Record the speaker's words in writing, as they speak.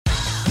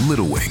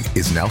Little Wing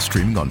is now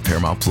streaming on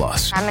Paramount+.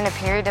 I'm in a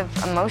period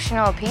of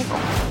emotional upheaval.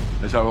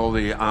 Is that all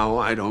the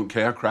I don't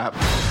care crap?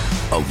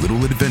 A little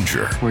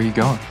adventure. Where are you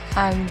going?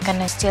 I'm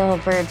gonna steal a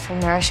bird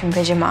from the Russian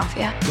pigeon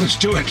mafia. Let's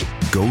do it.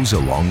 Goes a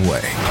long way.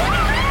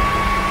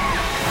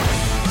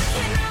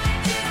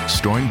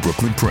 Starring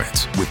Brooklyn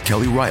Prince with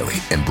Kelly Riley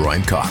and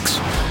Brian Cox.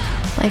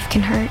 Life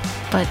can hurt,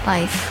 but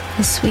life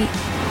is sweet.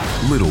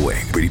 Little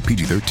Wing, rated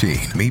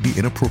PG-13, may be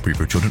inappropriate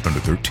for children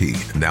under 13.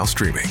 Now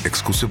streaming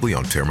exclusively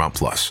on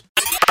Paramount+.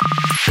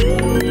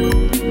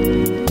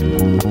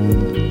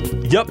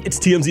 Yup, it's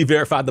TMZ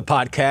Verified, the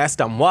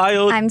podcast. I'm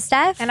Wild. I'm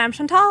Steph. And I'm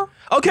Chantal.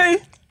 Okay.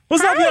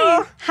 What's up,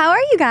 y'all? How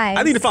are you guys?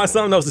 I need to find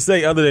something else to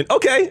say other than,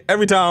 okay,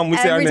 every time we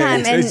say our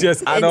names. It's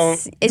just,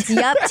 It's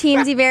yup,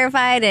 TMZ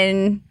Verified,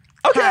 and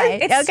okay. Hi.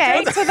 It's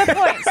straight to the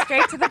point.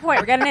 Straight to the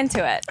point. We're getting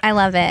into it. I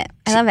love it.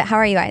 How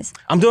are you guys?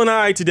 I'm doing all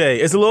right today.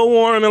 It's a little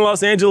warm in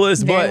Los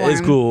Angeles, Very but warm.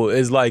 it's cool.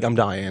 It's like I'm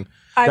dying.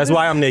 That's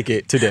why I'm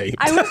naked today.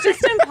 I was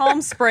just in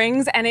Palm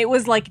Springs, and it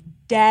was like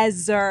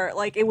desert.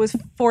 Like, it was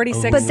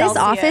 46 But this Celsius.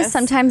 office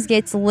sometimes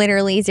gets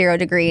literally 0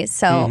 degrees,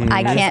 so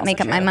I can't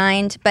make up my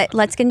mind. But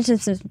let's get into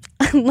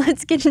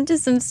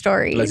some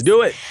stories. Let's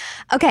do it.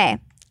 Okay.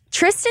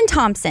 Tristan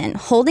Thompson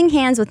holding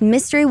hands with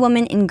mystery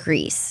woman in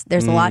Greece.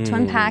 There's a lot to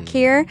unpack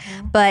here,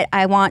 but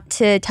I want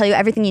to tell you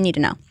everything you need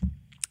to know.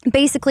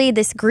 Basically,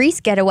 this Greece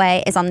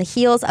getaway is on the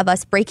heels of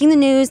us breaking the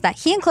news that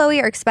he and Chloe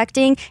are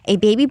expecting a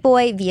baby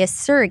boy via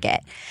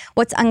surrogate.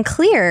 What's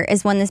unclear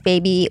is when this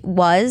baby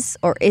was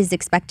or is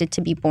expected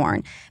to be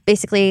born.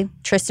 Basically,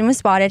 Tristan was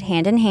spotted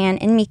hand in hand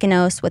in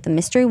Mykonos with a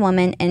mystery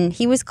woman, and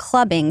he was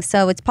clubbing,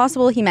 so it's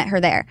possible he met her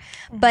there.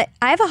 But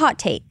I have a hot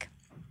take.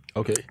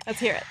 Okay.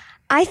 Let's hear it.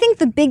 I think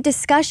the big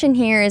discussion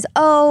here is,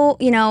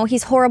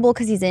 he's horrible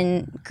because he's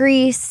in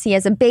Greece. He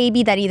has a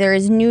baby that either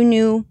is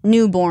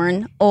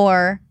newborn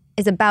or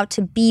is about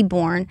to be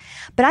born.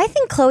 But I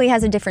think Chloe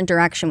has a different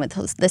direction with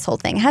this whole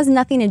thing. It has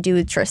nothing to do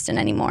with Tristan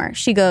anymore.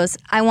 She goes,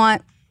 I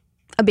want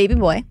a baby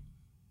boy.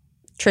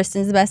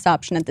 Tristan's the best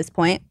option at this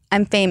point.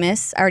 I'm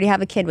famous. I already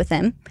have a kid with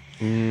him.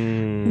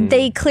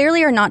 They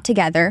clearly are not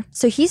together,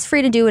 so he's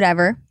free to do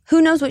whatever.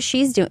 Who knows what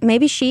she's doing?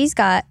 Maybe she's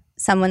got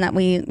someone that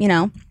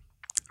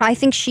I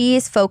think she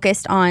is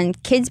focused on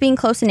kids being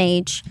close in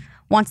age,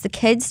 wants the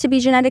kids to be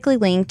genetically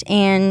linked,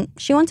 and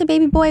she wants a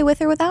baby boy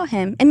with or without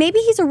him. And maybe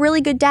he's a really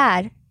good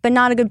dad, but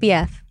not a good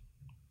BF.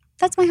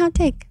 That's my hot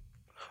take.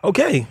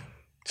 Okay.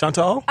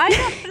 Chantal? I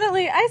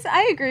definitely,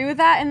 I agree with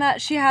that, in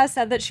that she has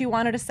said that she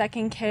wanted a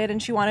second kid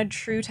and she wanted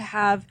True to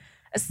have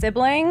a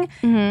sibling.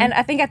 And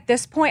I think at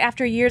this point,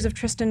 after years of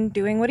Tristan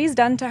doing what he's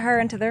done to her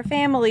and to their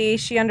family,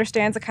 she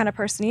understands the kind of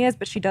person he is,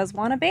 but she does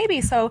want a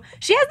baby. So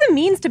she has the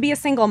means to be a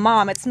single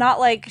mom. It's not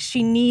like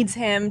she needs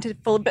him to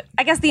but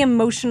I guess the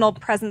emotional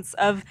presence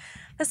of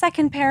the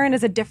second parent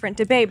is a different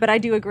debate, but I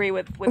do agree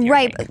with your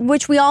right, take.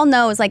 which we all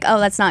know is like, oh,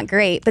 that's not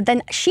great. But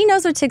then she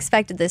knows what to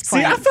expect at this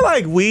point. See, I feel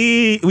like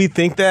we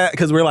think that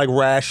because we're like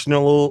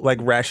rational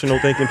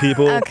thinking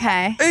people.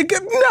 Okay.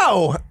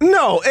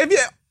 No.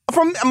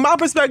 From my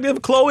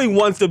perspective, Chloe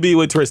wants to be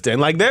with Tristan.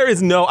 Like, there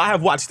is I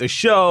have watched the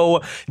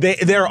show.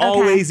 There are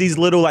always these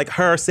little, like,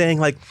 her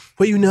saying, like,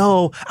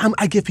 well,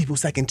 I give people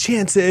second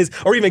chances.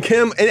 Or even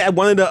Kim at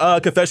one of the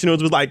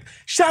confessionals was like,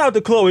 shout out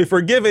to Chloe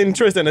for giving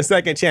Tristan a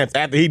second chance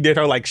after he did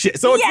her, like, shit.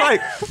 So it's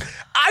like,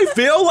 I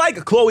feel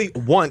like Chloe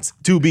wants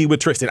to be with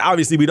Tristan.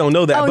 Obviously, we don't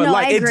know that. But,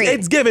 like,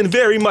 it's given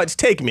very much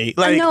take me.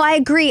 Like, no, I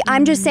agree.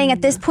 I'm just saying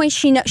at this point,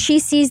 she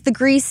sees the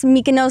Greece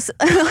Mykonos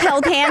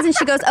held hands and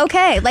she goes,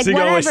 okay, like, she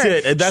whatever.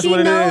 Going, shit, that's what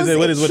it is. And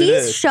what is what it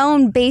is. He's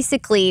shown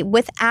basically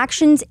with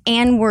actions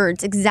and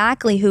words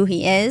exactly who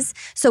he is.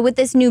 So with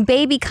this new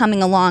baby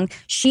coming along,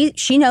 she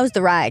knows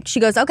the ride. She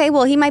goes, okay,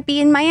 well, he might be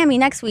in Miami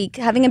next week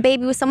having a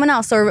baby with someone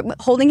else or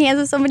holding hands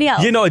with somebody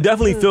else. It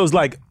definitely feels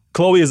like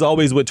Chloe is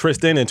always with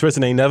Tristan and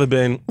Tristan ain't never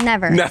been.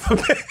 Never been.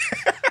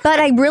 But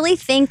I really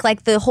think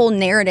like the whole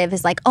narrative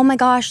is like, oh my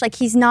gosh, like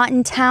he's not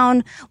in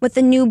town with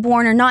the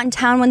newborn or not in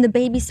town when the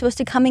baby's supposed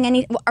to come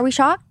in. Are we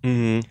shocked?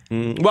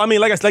 Mm-hmm. Well, I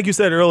mean, like you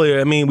said earlier,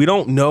 I mean, we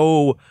don't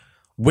know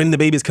when the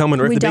baby's coming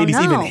or if the baby's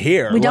even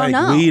here. We don't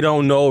know. We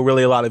don't know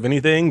really a lot of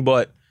anything,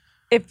 but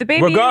if the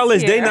baby regardless,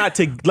 is here, they not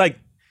to like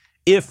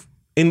if.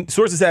 And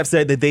sources have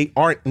said that they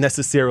aren't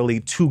necessarily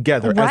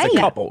together as a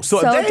couple. So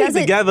if they ain't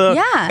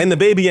together and the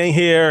baby ain't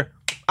here,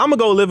 I'm going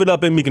to go live it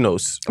up in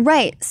Mykonos.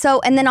 Right. So,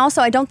 and then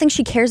also, I don't think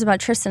she cares about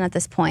Tristan at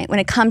this point when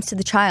it comes to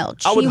the child.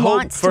 I would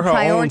hope for her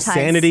prioritize. own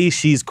sanity,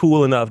 she's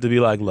cool enough to be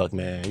like, look,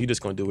 man, you're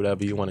just going to do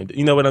whatever you want to do.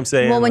 You know what I'm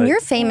saying? Well, when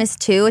you're famous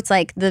too, it's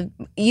like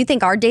you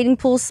think our dating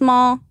pool's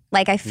small?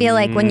 Like, I feel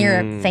like when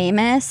you're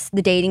famous,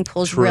 the dating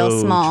pool's real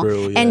small.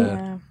 True, yeah.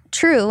 And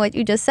true, what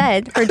you just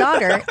said, her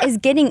daughter is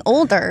getting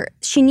older.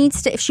 She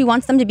needs to, if she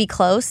wants them to be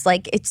close,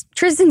 like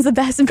Tristan's the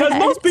best bet.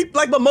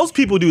 Because most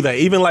people do that.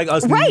 Even like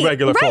us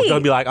regular folks, they'll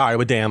be like, all right,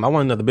 well, damn, I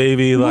want another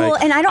baby.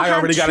 Like, and I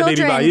already got a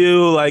baby by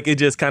you. Like, it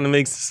just kind of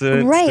makes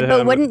sense. Right,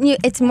 but wouldn't you?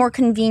 It's more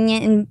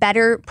convenient and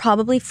better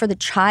probably for the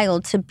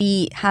child to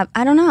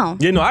I don't know.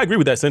 Yeah, no, I agree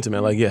with that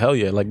sentiment. Like, yeah, hell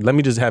yeah. Like, let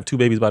me just have two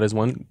babies by this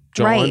one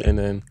John, and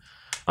then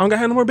I don't got to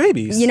have no more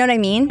babies. You know what I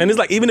mean? And it's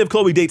like, even if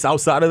Khloe dates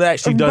outside of that,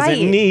 she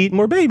doesn't need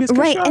more babies.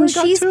 Right, and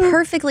she's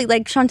perfectly,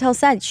 like Chantel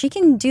said, she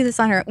can do this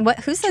on her.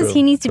 Who says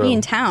he needs to be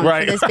in town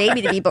for this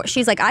baby to be born?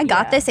 She's like, I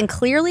got this, and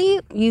clearly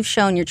you've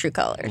shown your true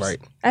colors. Right.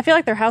 I feel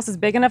like their house is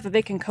big enough that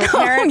they can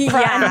co-parent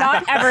and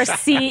not ever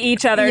see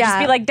each other. Just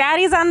be like,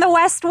 Daddy's on the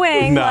West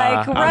Wing.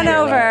 Like, run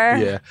over.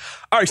 Yeah.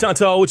 All right,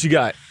 Chantel, what you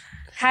got?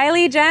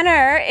 Kylie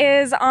Jenner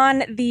is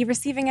on the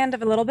receiving end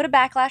of a little bit of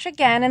backlash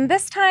again, and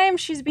this time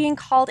she's being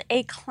called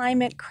a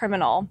climate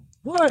criminal.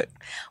 What?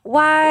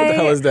 Why? What the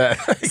hell is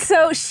that?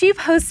 So she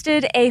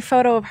posted a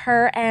photo of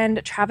her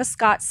and Travis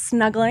Scott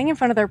snuggling in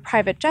front of their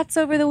private jets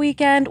over the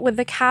weekend with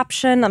the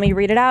caption, let me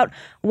read it out,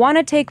 "Want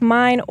to take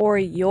mine or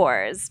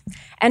yours?"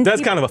 And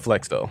that's kind of a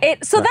flex, though.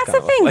 That's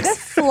the thing. This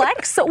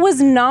flex was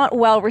not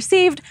well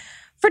received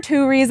for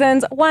two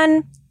reasons.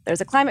 One,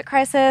 there's a climate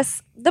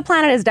crisis, the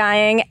planet is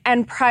dying,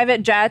 and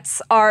private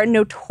jets are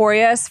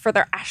notorious for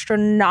their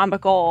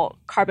astronomical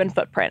carbon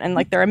footprint and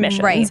like their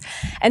emissions. Right.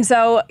 And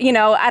so,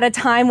 at a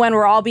time when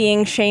we're all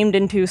being shamed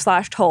into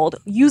 / told,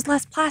 use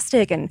less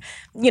plastic and,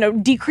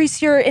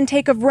 decrease your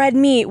intake of red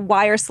meat,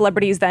 why are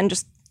celebrities then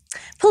just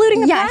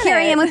polluting the planet? Here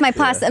I am with my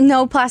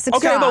no plastic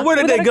straw. Okay, but where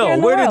did they go?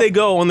 Where did they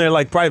go on their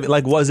private,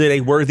 was it a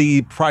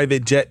worthy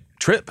private jet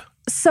trip?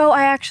 So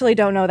I actually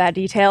don't know that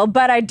detail,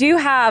 but I do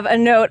have a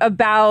note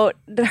about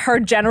her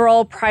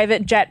general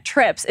private jet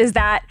trips, is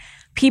that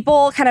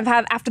people kind of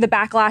have, after the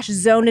backlash,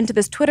 zoned into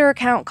this Twitter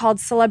account called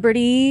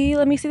Celebrity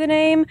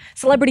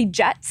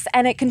Jets,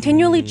 and it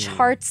continually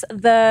charts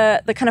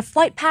the kind of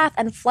flight path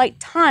and flight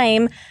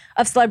time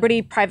of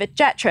celebrity private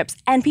jet trips.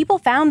 And people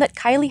found that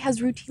Kylie has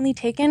routinely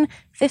taken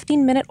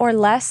 15-minute or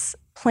less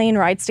plane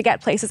rides to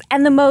get places.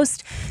 And the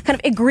most kind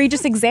of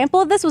egregious example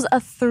of this was a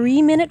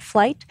 3-minute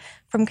flight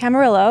from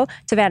Camarillo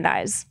to Van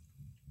Nuys.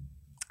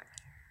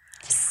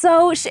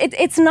 So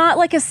it's not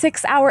like a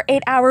 6-hour,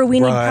 8-hour, we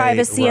need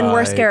privacy and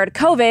we're scared of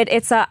COVID.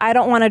 It's I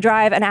don't want to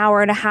drive an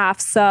hour and a half.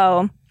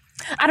 So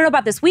I don't know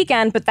about this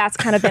weekend, but that's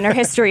kind of been her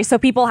history. So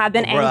people have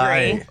been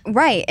angry.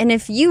 Right. And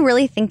if you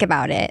really think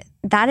about it,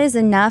 that is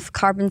enough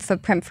carbon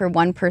footprint for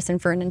one person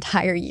for an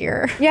entire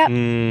year. Yep.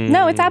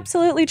 No, it's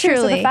absolutely true.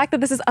 Truly. So the fact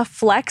that this is a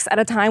flex at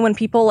a time when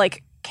people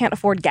can't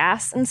afford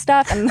gas and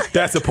stuff. And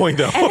that's the point,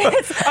 though.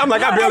 I'm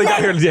like, I barely got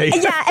here today.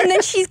 Yeah, and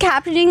then she's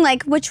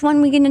captioning which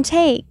one we gonna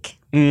take?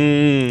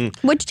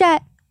 Which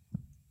jet?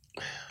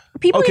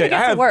 People need to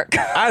get to work.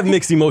 I have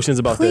mixed emotions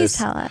about Please this.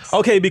 tell us.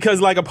 Okay,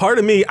 because a part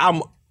of me,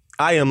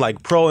 I am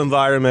pro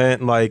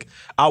environment.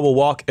 I will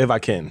walk if I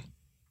can.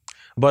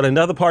 But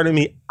another part of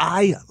me,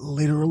 I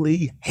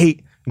literally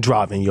hate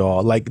driving,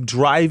 y'all.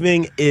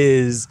 Driving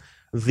is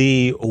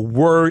the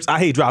worst. I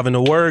hate driving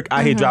to work.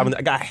 I hate driving.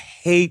 I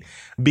hate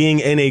being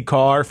in a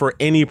car for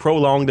any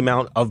prolonged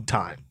amount of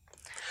time.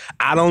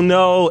 I don't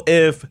know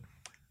if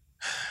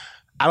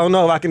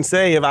I can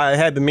say if I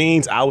had the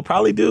means, I would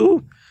probably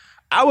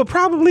want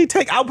to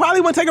take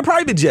a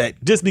private jet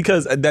just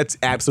because that's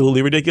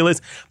absolutely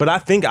ridiculous. But I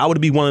think I would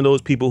be one of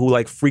those people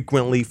who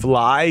frequently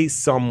fly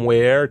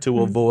somewhere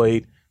to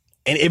avoid.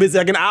 And if it's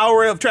an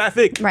hour of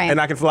traffic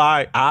and I can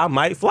fly, I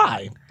might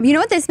fly. You know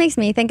what this makes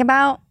me think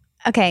about?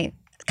 Okay,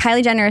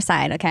 Kylie Jenner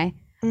aside, okay?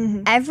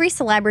 Every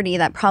celebrity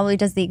that probably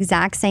does the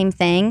exact same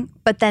thing,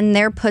 but then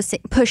they're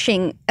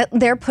pushing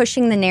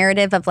the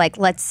narrative of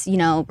let's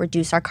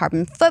reduce our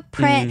carbon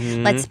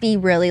footprint, let's be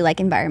really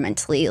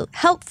environmentally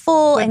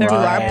helpful and do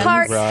our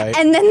part,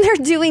 and then they're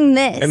doing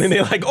this, and then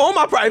they're oh,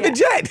 my private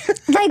jet.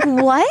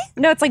 What?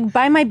 No, it's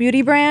buy my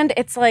beauty brand.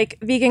 It's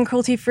vegan,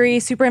 cruelty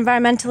free, super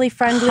environmentally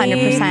friendly,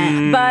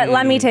 100%. But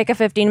let me take a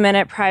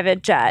 15-minute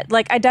private jet.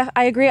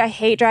 I agree. I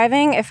hate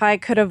driving. If I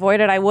could avoid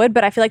it, I would.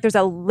 But I feel there's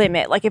a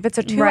limit. If it's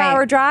a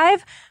 2-hour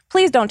drive,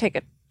 please don't take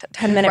a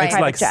 10-minute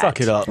private jet. Suck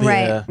it up.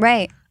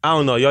 Right. I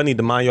don't know. Y'all need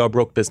to mind your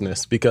broke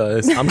business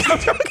because I'm. No.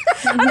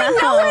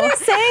 I'm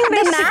saying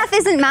the math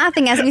isn't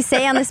mathing, as we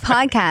say on this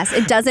podcast.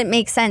 It doesn't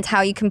make sense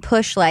how you can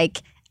push a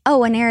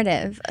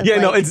narrative. Of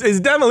no, it's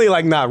definitely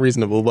not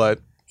reasonable, but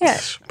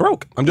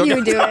broke. I'm joking.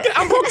 You do it.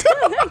 I'm broke.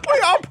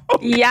 We all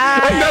broke.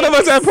 Yeah. None of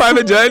us have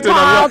private jets.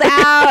 Called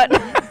out.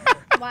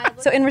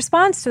 So in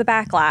response to the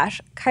backlash,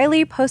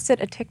 Kylie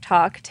posted a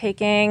TikTok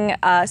taking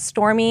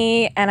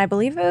Stormy, and I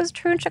believe it was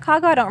true in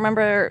Chicago, I don't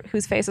remember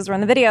whose faces were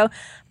in the video,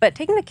 but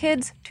taking the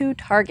kids to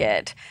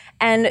Target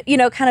and,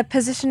 kind of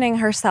positioning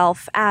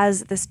herself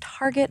as this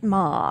Target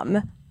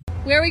mom.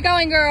 Where are we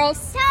going,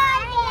 girls?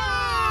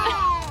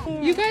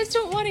 Target! You guys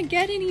don't want to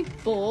get any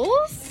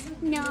bowls?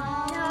 No.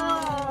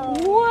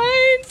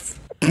 What?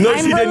 No,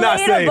 she did not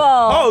say,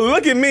 oh,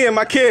 look at me and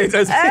my kids.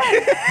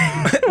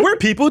 We're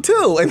people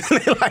too. And then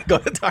they go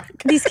to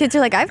Target. These kids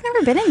are I've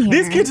never been in here.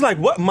 These kids are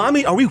what,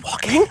 Mommy, are we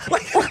walking? Well,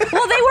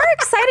 they were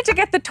excited to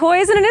get the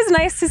toys, and it is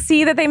nice to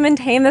see that they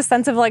maintain the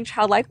sense of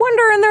childlike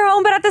wonder in their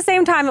home, but at the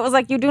same time, it was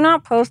you do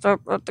not post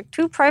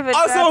two private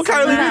jets. Also,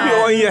 Kylie, you be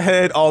on your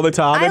head all the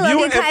time. I love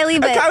you, Kylie,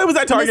 but Kylie was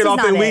at Target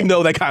often, we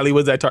know that Kylie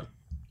was at Target.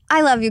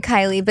 I love you,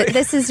 Kylie, but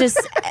this is just...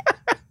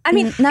 I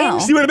mean, no.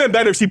 She would have been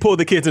better if she pulled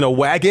the kids in a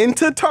wagon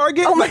to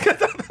Target.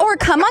 Oh or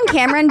come on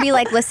camera and be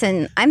like,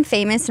 listen, I'm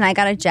famous and I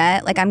got a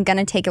jet. Like, I'm going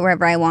to take it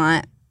wherever I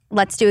want.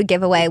 Let's do a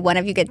giveaway. One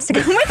of you gets to go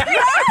with me.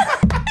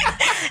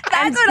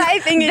 That's what I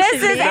think it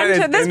should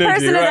be. This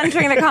person is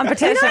entering the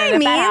competition. You know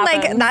what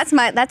I mean?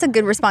 Like, that's a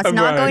good response.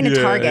 Not going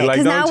to Target.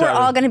 Because now we're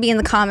all going to be in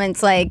the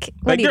comments like,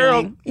 what are you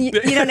doing? You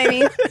know what I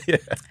mean? Yeah.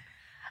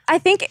 I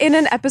think in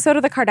an episode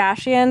of The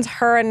Kardashians,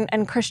 her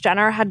and Kris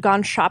Jenner had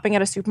gone shopping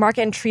at a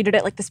supermarket and treated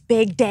it like this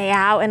big day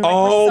out. And like,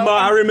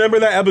 I remember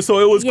that episode.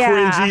 It was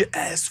cringy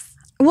as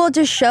well, it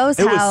just shows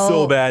how... It was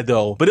so bad,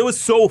 though. But it was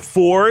so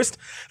forced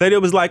that it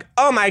was like,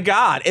 oh, my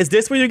God, is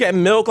this where you get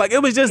milk? Like,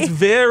 it was just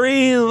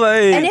very,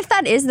 like... And if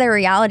that is their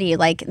reality,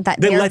 like, that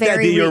then let that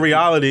be your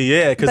reality,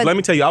 yeah. Because let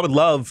me tell you, I would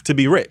love to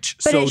be rich.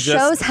 But it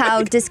shows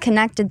how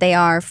disconnected they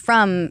are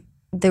from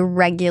the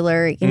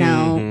regular, you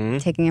know,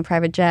 taking a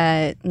private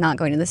jet, not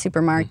going to the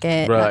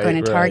supermarket, not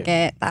going to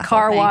Target. That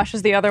car wash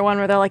is the other one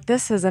where they're like,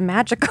 this is a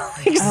magical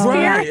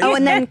experience. Oh,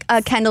 and then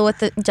Kendall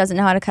doesn't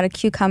know how to cut a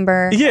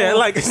cucumber. Yeah,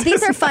 like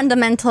these are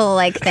fundamental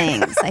like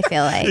things. I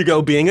feel like you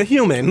go being a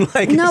human.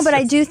 Like no, but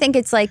I do think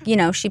it's like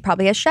she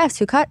probably has chefs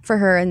who cut for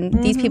her,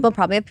 and these people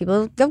probably have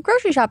people who go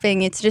grocery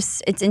shopping. It's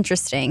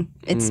interesting.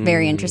 It's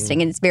very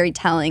interesting, and it's very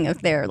telling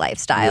of their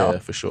lifestyle. Yeah,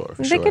 for sure.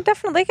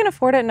 They can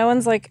afford it. No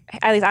one's like,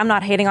 at least I'm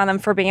not hating on them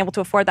for being able to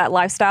afford that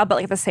lifestyle, but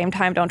like at the same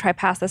time, don't try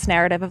past this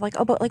narrative of like,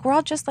 oh, but like we're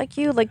all just like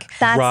you. Like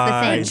that's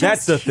the thing.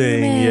 That's the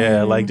thing.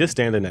 Yeah, like just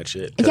stand in that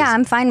shit. Yeah,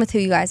 I'm fine with who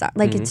you guys are.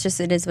 Like it's just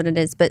it is what it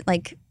is. But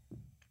like,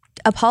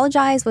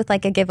 apologize with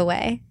like a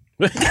giveaway.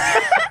 Like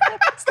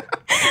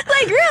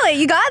really,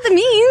 you got the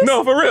means.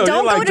 No, for real.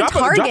 Don't go to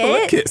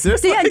Target.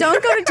 Yeah,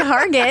 don't go to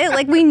Target.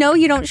 Like we know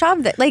you don't shop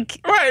there.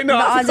 Like the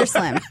odds are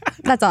slim.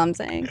 That's all I'm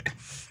saying.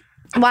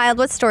 Wild,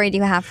 what story do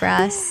you have for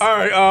us? All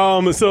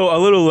right, so a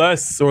little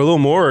less or a little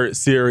more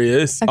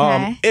serious.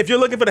 Okay. If you're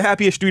looking for the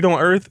happiest street on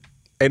earth,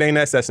 it ain't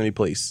at Sesame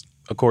Place,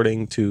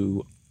 according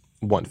to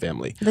one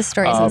family. The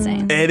story's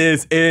insane. It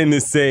is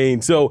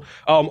insane. So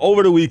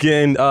over the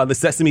weekend, the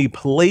Sesame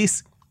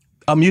Place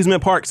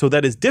amusement park, so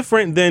that is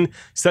different than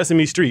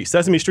Sesame Street.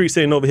 Sesame Street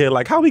sitting over here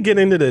like, how we get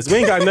into this? We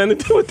ain't got nothing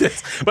to do with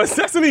this. But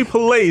Sesame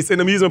Place, an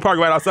amusement park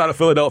right outside of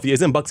Philadelphia,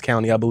 is in Bucks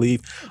County, I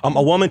believe.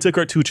 A woman took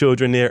her 2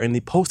 children there, and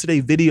they posted a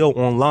video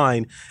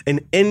online.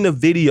 And in the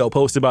video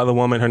posted by the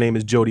woman, her name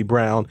is Jody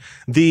Brown,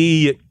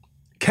 the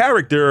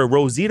character,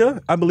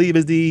 Rosita, I believe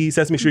is the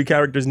Sesame Street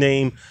character's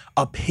name,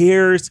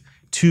 appears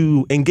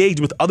to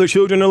engage with other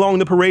children along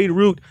the parade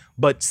route,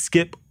 but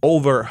skip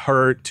over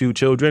her 2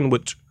 children,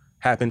 which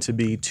happened to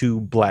be 2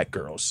 black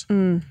girls.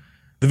 The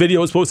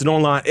video was posted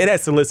online. It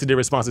has solicited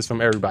responses from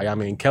everybody. I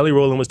mean, Kelly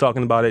Rowland was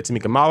talking about it.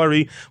 Tamika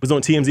Mallory was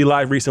on TMZ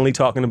Live recently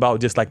talking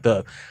about just like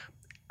the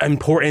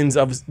importance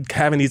of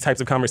having these types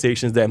of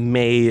conversations that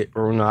may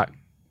or not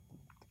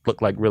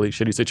look like really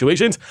shitty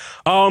situations.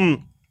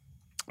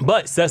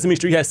 But Sesame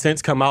Street has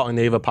since come out and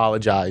they've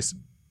apologized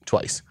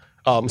twice.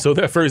 So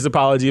their first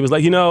apology was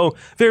like,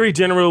 very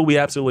general. We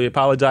absolutely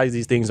apologize.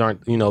 These things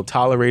aren't,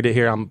 tolerated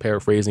here. I'm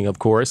paraphrasing, of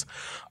course.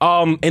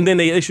 And then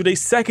they issued a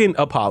second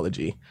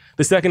apology.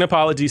 The second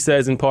apology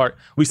says, in part,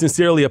 we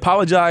sincerely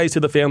apologize to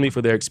the family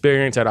for their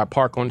experience at our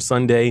park on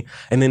Sunday.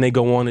 And then they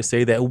go on to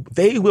say that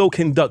they will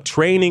conduct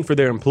training for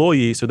their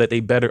employees so that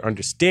they better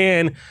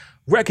understand,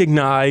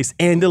 recognize,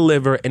 and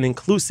deliver an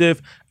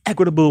inclusive,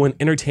 equitable, and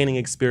entertaining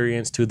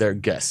experience to their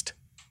guests.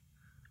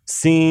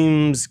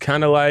 Seems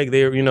kind of like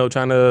they're,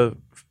 trying to...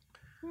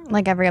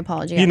 Like every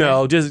apology.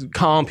 Just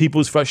calm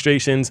people's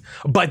frustrations.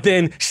 But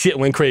then shit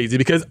went crazy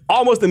because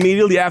almost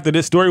immediately after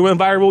this story went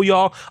viral,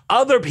 y'all,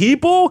 other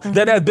people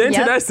that have been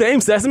to that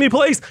same Sesame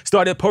Place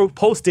started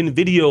posting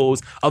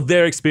videos of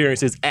their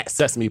experiences at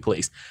Sesame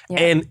Place. Yeah.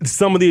 And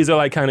some of these are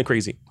like kind of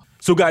crazy.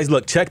 So guys,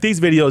 look, check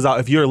these videos out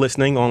if you're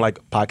listening on like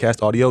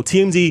podcast audio.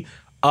 TMZ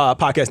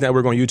Podcast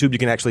Network on YouTube, you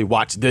can actually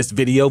watch this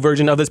video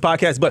version of this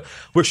podcast, but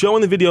we're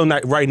showing the video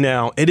right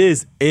now. It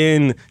is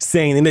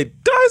insane, and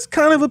it does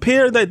kind of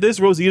appear that this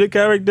Rosita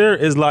character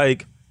is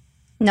like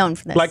known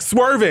for this, like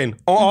swerving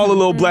on all the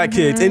little black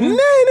kids. And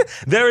then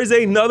there is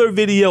another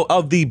video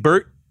of the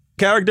Bert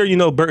character,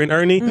 Bert and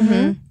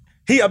Ernie.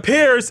 He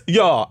appears,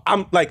 y'all,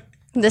 I'm like,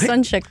 this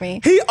one shook me.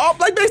 He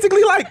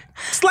basically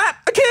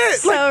slapped a kid.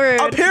 So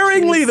rude.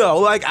 Appearingly though,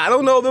 like I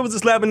don't know if it was a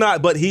slap or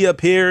not, but he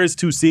appears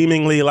to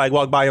seemingly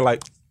walk by and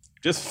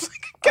just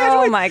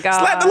casually oh my God,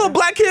 slap the little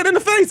black kid in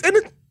the face. And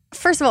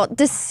first of all,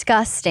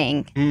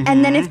 disgusting.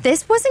 And then if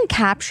this wasn't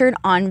captured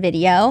on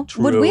video,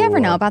 would we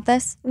ever know about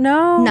this?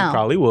 No. We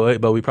probably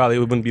would, but we probably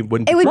wouldn't.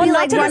 It would be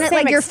like run it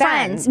like your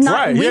friends. We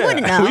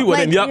wouldn't know. We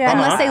wouldn't.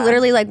 Unless they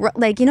literally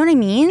you know what I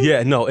mean?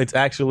 Yeah. No. It's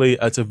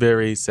a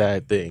very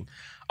sad thing.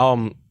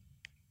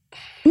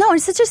 No,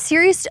 it's such a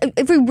serious...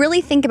 If we really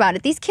think about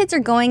it, these kids are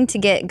going to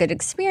get good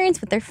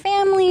experience with their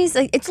families.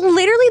 It's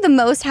literally the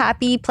most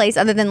happy place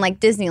other than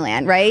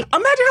Disneyland, right?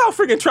 Imagine how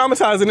freaking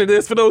traumatizing it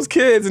is for those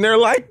kids, and they're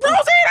like,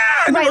 Rosita!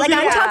 And right, Rosita,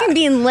 I'm talking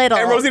being little.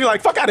 And Rosita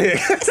fuck out of here.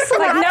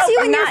 Slaps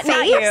you in your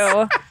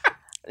face.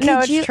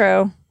 No, it's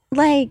true.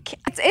 Like,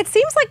 It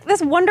seems like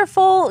this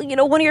wonderful,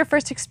 one of your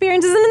first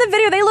experiences. And in the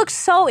video, they look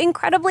so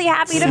incredibly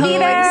happy to be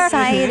there.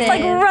 Excited.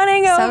 Like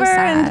running so over.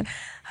 Sad.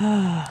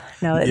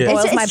 No, it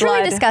boils my It's blood.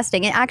 truly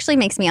disgusting. It actually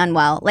makes me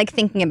unwell, like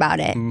thinking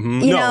about it.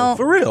 You know,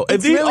 for real.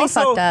 It's really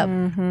fucked up.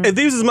 If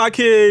these was my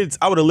kids,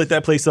 I would have lit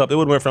that place up. It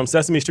would have went from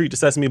Sesame Street to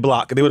Sesame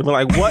Block. They would have been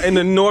like, what in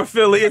the North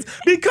Philly is?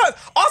 Because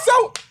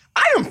also,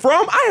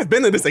 I have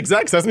been to this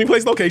exact Sesame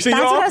Place location,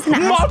 That's y'all, what I was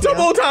gonna ask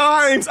multiple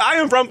times. I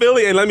am from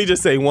Philly, and let me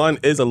just say, one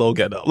is a little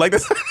ghetto. Like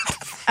this.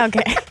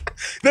 Okay.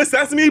 The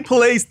Sesame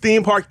Place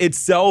theme park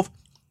itself,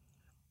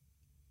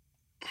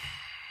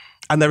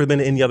 I've never been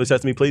to any other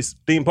Sesame Place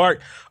theme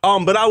park,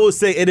 but I will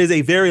say it is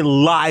a very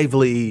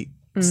lively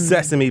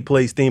Sesame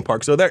Place theme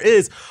park. So there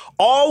is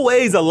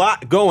always a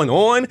lot going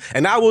on,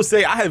 and I will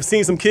say I have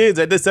seen some kids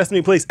at this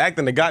Sesame Place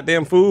acting the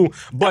goddamn fool,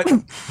 but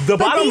the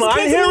bottom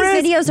line here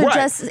is... these videos are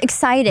just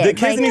excited. The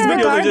kids in these videos are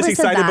just regardless of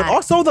excited, but that.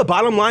 also the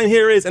bottom line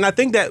here is, and I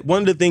think that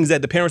one of the things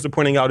that the parents are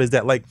pointing out is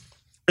that, like,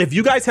 if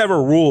you guys have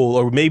a rule,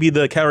 or maybe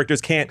the characters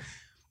can't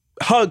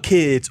hug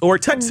kids or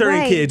touch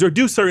certain kids or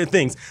do certain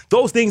things,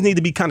 those things need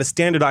to be kind of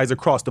standardized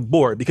across the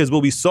board, because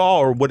what we saw,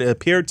 or what it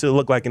appeared to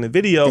look like in the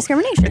video,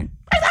 discrimination.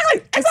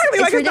 Exactly.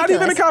 Like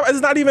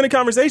it's not even a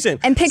conversation.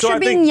 And picture So I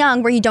being think-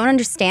 young where you don't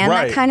understand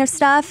that kind of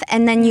stuff,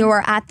 and then you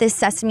are at this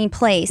Sesame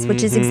Place,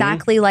 which is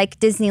exactly like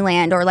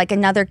Disneyland or like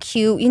another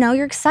cute,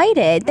 you're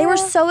excited. They were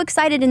so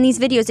excited in these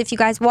videos, if you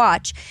guys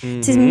watch,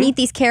 to meet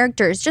these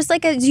characters, just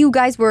like as you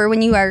guys were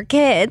when you were a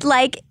kid.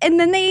 Like, and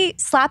then they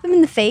slap him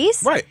in the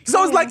face. Right.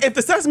 So it's like, if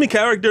the Sesame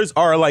characters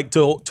are like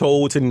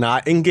told to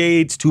not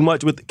engage too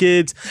much with the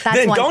kids, That's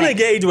then one don't thing.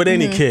 engage with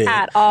any kid.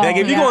 At all. Like,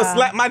 if you're going to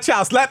slap my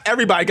child, slap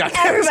everybody.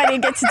 Everybody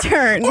gets a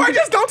turn. Or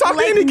just don't talk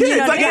to any kids.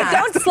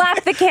 Don't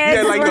slap the kids.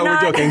 Yeah, like, no,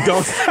 we're joking.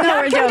 Don't. No,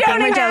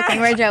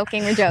 we're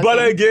joking.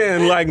 But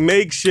again, like,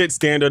 make shit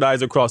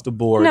standardized across the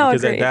board, No,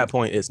 because agreed. at that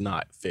point, it's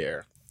not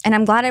fair. And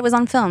I'm glad it was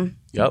on film.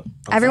 Yep.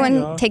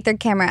 Everyone take their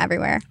camera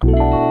everywhere.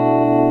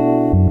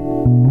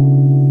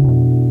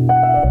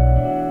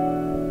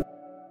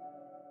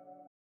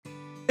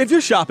 If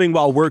you're shopping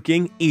while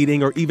working,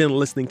 eating, or even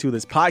listening to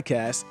this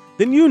podcast,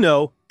 then you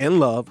know and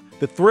love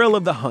the thrill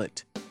of the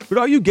hunt. But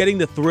are you getting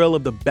the thrill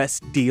of the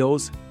best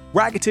deals?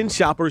 Rakuten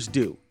shoppers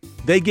do.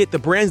 They get the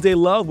brands they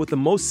love with the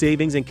most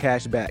savings and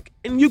cash back,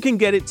 and you can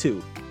get it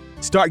too.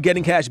 Start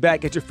getting cash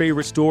back at your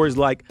favorite stores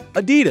like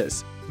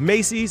Adidas,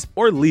 Macy's,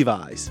 or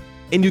Levi's.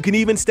 And you can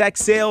even stack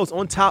sales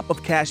on top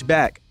of cash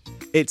back.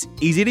 It's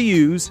easy to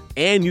use,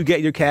 and you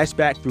get your cash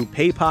back through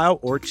PayPal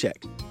or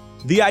check.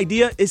 The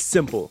idea is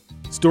simple.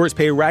 Stores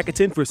pay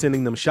Rakuten for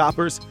sending them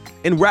shoppers,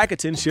 and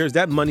Rakuten shares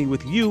that money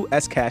with you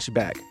as cash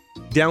back.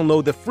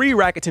 Download the free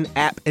Rakuten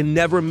app and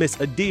never miss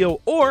a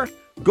deal, or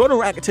go to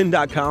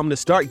Rakuten.com to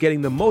start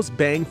getting the most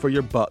bang for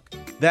your buck.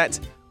 That's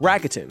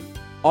Rakuten.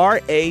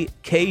 Rakuten.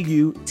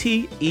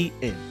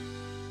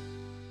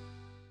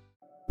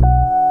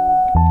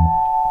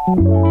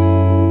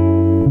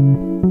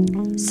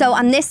 So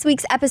on this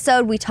week's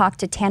episode, we talked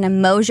to Tana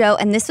Mongeau,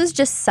 and this was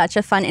just such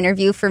a fun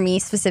interview for me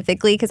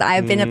specifically, because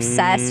I've been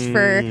obsessed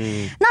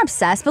not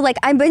obsessed, but like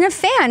I've been a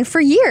fan for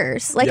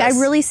years. Like, Yes. I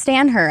really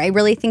stan her. I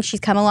really think she's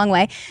come a long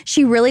way.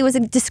 She really was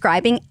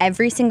describing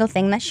every single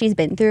thing that she's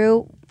been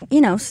through,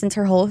 since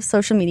her whole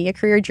social media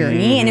career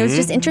journey. And it was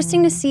just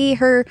interesting to see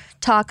her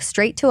talk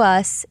straight to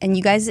us. And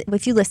you guys,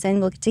 if you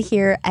listen, will get to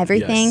hear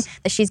everything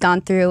that she's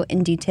gone through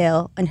in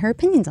detail and her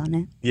opinions on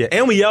it. Yeah,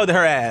 and we yelled at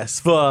her ass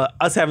for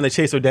us having to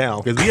chase her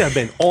down, because we have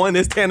been on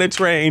this Tana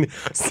train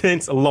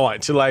since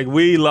launch. Like,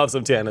 we love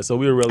some Tana, so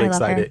we were really I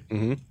love her.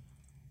 excited.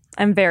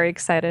 I'm very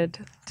excited.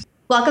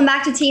 Welcome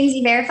back to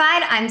TMZ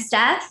Verified. I'm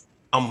Steph.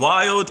 I'm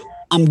Wild.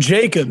 I'm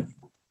Jacob.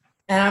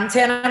 And I'm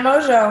Tana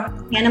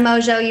Mongeau. Tana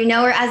Mongeau, you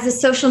know her as the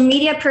social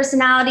media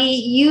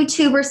personality,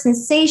 YouTuber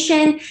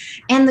sensation,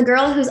 and the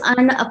girl who's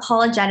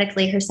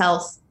unapologetically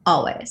herself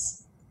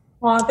always.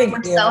 Oh, thank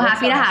you. So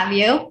happy to have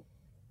you.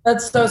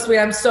 That's so sweet.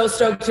 I'm so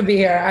stoked to be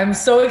here. I'm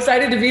so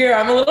excited to be here.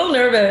 I'm a little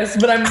nervous,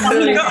 but I'm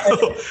really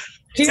excited.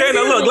 Tana,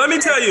 look, let me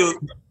tell you,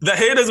 the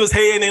haters was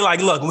hating. They like,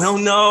 look, we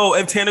don't know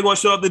if Tana gonna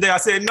show up today. I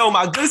said, no,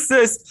 my good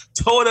sis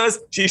told us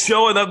she's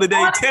showing up today.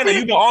 Honestly, Tana,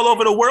 you go all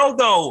over the world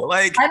though.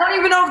 Like, I don't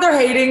even know if they're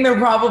hating. They're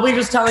probably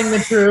just telling the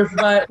truth,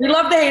 but we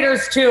love the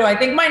haters too. I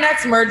think my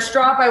next merch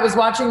drop, I was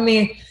watching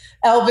the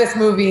Elvis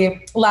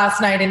movie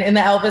last night, and in the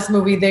Elvis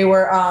movie, they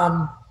were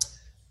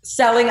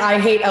selling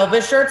I Hate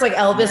Elvis shirts. Like,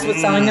 Elvis was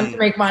selling them to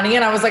make money.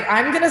 And I was like,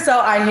 I'm going to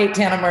sell I Hate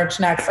Tana merch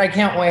next. I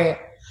can't wait.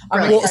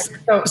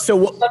 So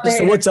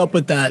what's up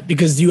with that?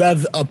 Because you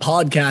have a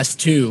podcast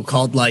too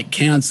called like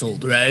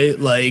Canceled, right?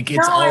 Like,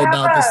 it's all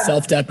about the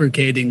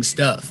self-deprecating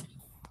stuff.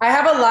 I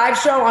have a live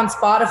show on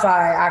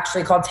Spotify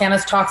actually called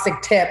Tana's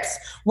Toxic Tips,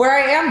 where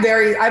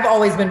I've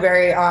always been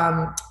very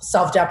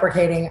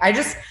self-deprecating. I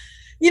just,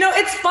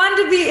 it's fun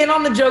to be in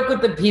on the joke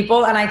with the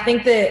people. And I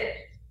think that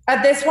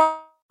at this point,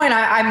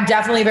 I'm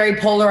definitely a very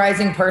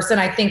polarizing person.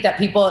 I think that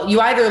people, you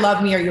either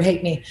love me or you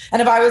hate me.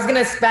 And if I was going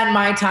to spend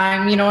my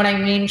time, you know what I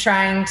mean,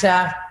 trying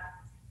to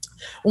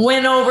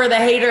win over the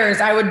haters,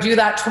 I would do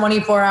that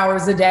 24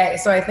 hours a day.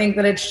 So I think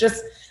that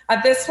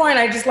At this point,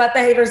 I just let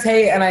the haters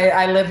hate and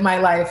I live my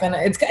life. And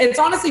it's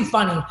honestly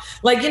funny.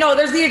 Like,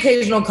 there's the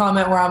occasional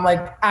comment where I'm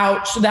like,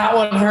 ouch, that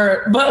one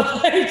hurt.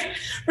 But like,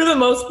 for the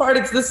most part,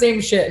 it's the same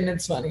shit and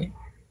it's funny.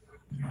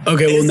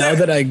 Okay, well, now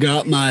that I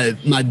got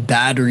my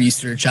bad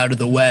research out of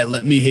the way,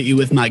 let me hit you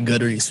with my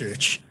good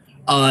research.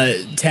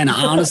 Tana,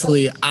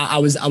 honestly, I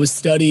was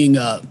studying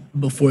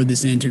before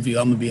this interview.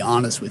 I'm gonna be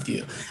honest with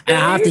you, and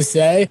I have to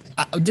say,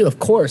 dude, of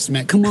course,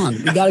 man. Come on,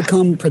 you gotta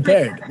come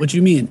prepared. What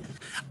you mean?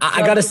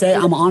 I gotta say,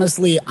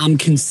 I'm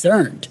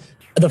concerned.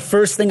 The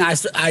first thing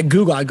I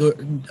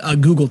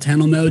Google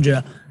Tana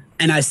Moja,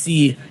 and I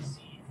see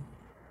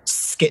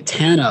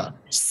Tana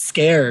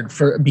scared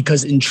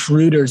because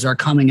intruders are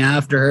coming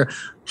after her.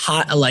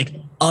 Like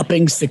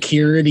upping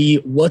security.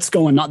 What's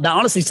going on? That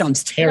honestly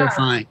sounds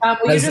terrifying. Yeah.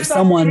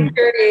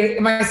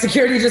 My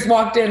security just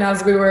walked in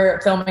as we were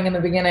filming in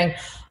the beginning.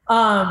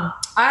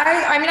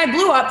 I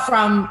blew up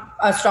from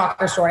a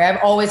stalker story.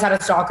 I've always had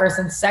a stalker.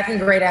 Since second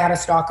grade, I had a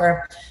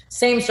stalker.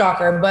 Same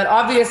stalker. But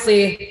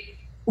obviously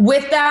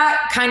with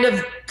that kind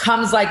of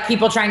comes like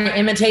people trying to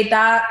imitate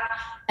that.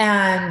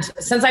 And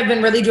since I've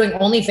been really doing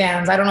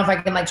OnlyFans, I don't know if I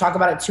can like talk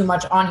about it too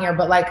much on here,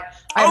 but like,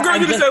 you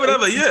can say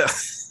whatever. Yeah.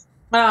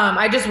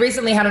 I just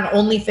recently had an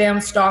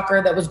OnlyFans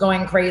stalker that was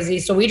going crazy.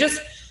 So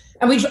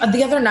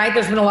the other night,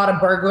 there's been a lot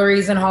of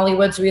burglaries in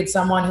Hollywood. So we had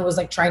someone who was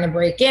like trying to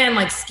break in,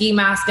 like ski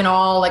mask and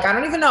all. Like, I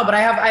don't even know, but I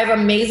have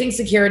amazing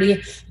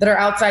security that are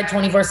outside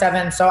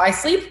 24/7. So I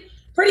sleep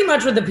pretty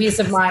much with the peace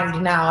of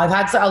mind now. I've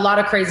had a lot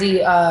of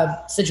crazy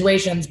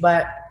situations,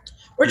 but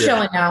we're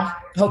chilling now.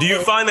 Hopefully. Do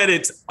you find that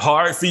it's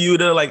hard for you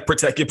to like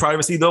protect your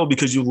privacy though,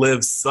 because you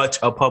live such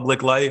a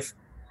public life?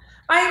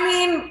 I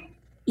mean,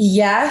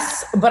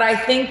 yes, but I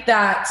think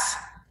that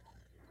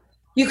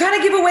you kind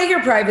of give away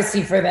your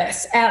privacy for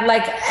this. And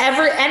like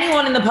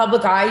anyone in the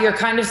public eye, you're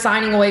kind of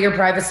signing away your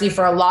privacy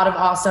for a lot of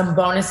awesome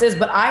bonuses.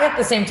 But I, at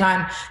the same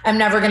time, am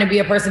never going to be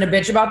a person to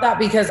bitch about that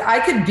because I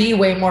could be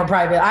way more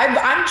private.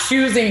 I'm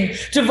choosing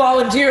to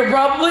volunteer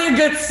probably a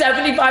good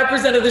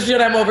 75% of the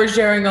shit I'm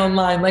oversharing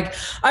online. But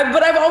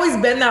I've always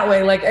been that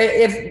way. Like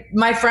if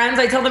my friends,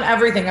 I tell them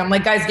everything. I'm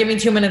like, guys, give me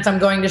 2 minutes. I'm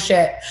going to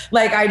shit.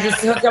 Like I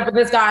just hooked up with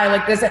this guy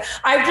like this.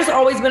 I've just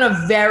always been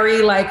a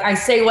very I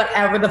say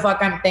whatever the fuck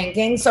I'm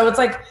thinking. So it's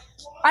like,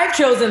 I've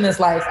chosen this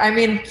life. I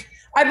mean,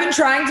 I've been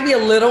trying to be a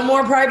little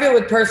more private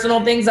with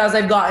personal things as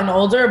I've gotten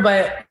older,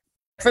 but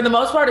for the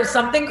most part, if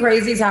something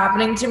crazy is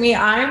happening to me,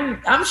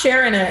 I'm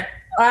sharing it.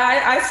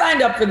 I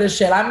signed up for this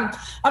shit. I'm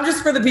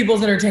just for the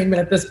people's entertainment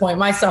at this point.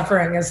 My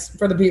suffering is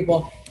for the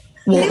people.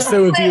 Well,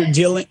 so if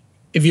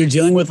you're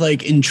dealing with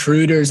like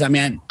intruders, I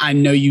mean, I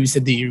know you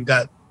said that you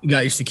got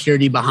your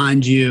security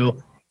behind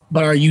you,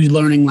 but are you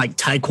learning like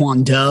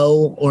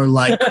Taekwondo or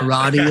like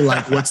karate?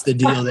 Like, what's the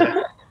deal there?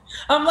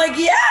 I'm like,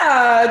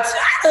 yeah,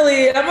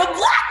 totally. I'm a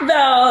black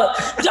belt.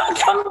 Don't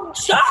come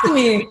shock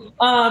me.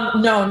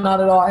 No,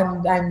 not at all.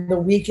 I'm the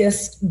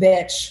weakest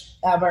bitch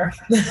ever.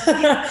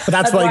 But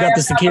that's why you got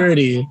the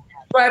security.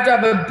 I have to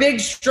have a big,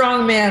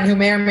 strong man who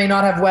may or may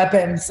not have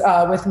weapons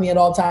with me at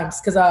all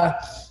times because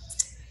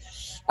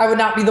I would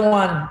not be the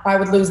one. I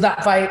would lose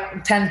that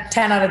fight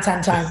 10 out of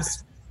 10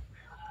 times.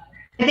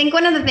 I think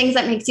one of the things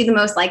that makes you the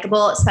most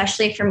likable,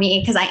 especially for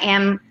me, because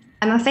I'm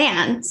a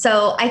fan.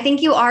 So I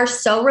think you are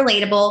so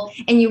relatable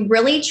and you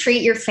really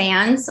treat your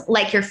fans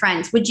like your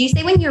friends. Would you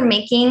say when you're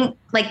making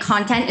like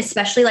content,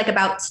 especially like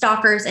about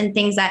stalkers and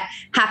things that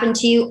happen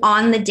to you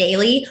on the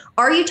daily,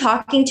 are you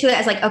talking to it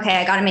as like, okay,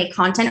 I got to make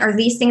content? Or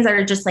these things that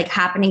are just like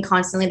happening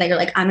constantly that you're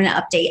like, I'm going to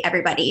update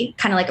everybody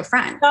kind of like a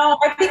friend? No,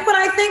 I think when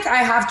I think I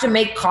have to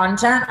make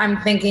content,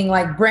 I'm thinking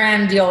like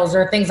brand deals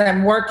or things that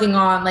I'm working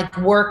on, like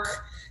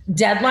work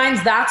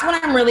deadlines. That's when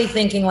I'm really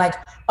thinking like,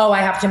 oh,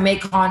 I have to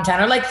make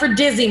content. Or like for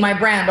Disney, my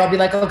brand, I'll be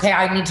like, okay,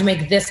 I need to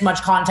make this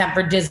much content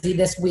for Disney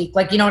this week.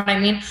 Like, you know what I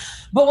mean?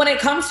 But when it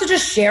comes to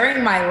just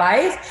sharing my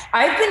life,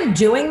 I've been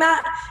doing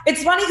that.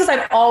 It's funny because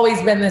I've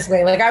always been this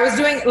way. Like I was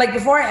doing, like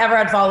before I ever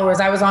had followers,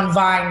 I was on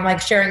Vine,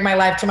 like sharing my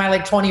life to my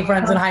like 20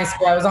 friends in high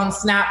school. I was on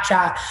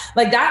Snapchat.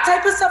 Like that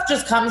type of stuff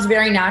just comes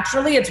very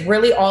naturally. It's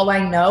really all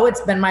I know.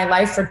 It's been my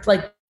life for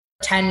like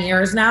 10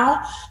 years now.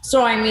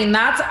 So, I mean,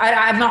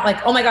 I'm not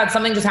like, oh my God,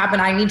 something just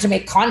happened. I need to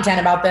make content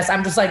about this.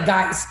 I'm just like,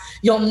 guys,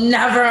 you'll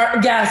never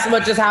guess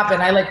what just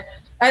happened. I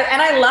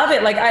love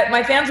it. Like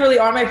my fans really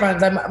are my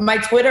friends. My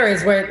Twitter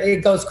is where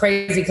it goes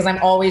crazy because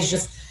I'm always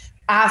just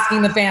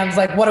asking the fans,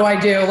 like, what do I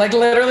do? Like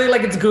literally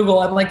like it's Google.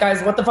 I'm like,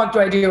 guys, what the fuck do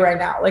I do right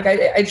now? Like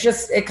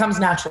it comes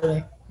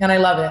naturally and I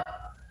love it.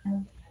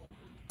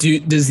 Do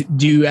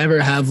you ever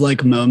have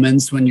like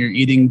moments when you're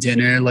eating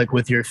dinner like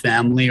with your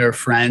family or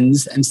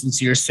friends, and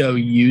since you're so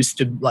used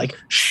to like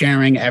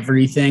sharing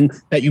everything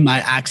that you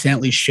might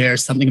accidentally share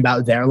something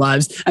about their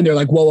lives and they're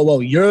like, whoa,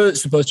 you're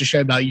supposed to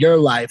share about your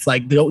life,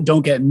 like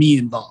don't get me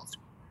involved?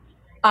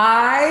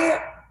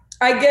 I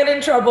get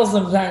in trouble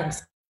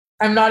sometimes.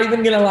 I'm not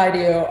even gonna lie to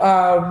you.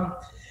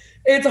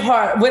 It's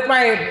hard.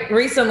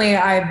 Recently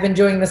I've been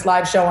doing this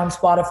live show on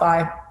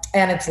Spotify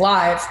and it's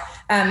live,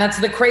 and that's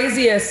the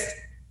craziest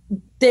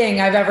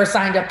thing I've ever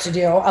signed up to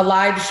do. A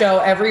live show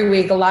every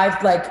week, a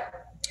live like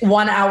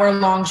 1 hour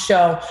long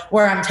show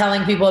where I'm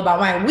telling people about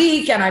my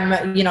week and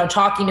I'm,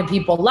 talking to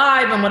people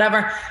live and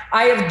whatever.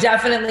 I have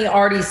definitely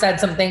already said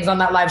some things on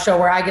that live show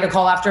where I get a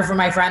call after from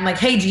my friend, like,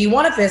 hey, do you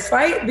want a fist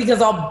fight?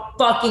 Because I'll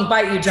fucking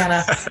fight you,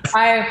 Jenna.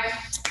 I've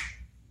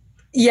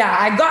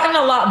gotten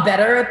a lot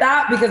better at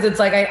that because it's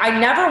like, I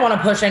never want to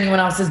push anyone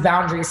else's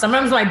boundaries.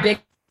 Sometimes my big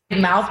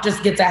mouth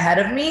just gets ahead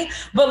of me.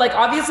 But like,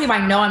 obviously, if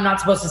I know I'm not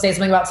supposed to say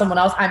something about someone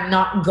else, I'm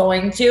not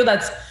going to.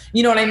 That's,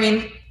 you know what I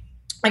mean?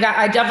 Like,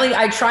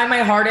 I try my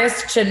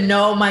hardest to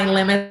know my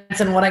limits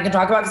and what I can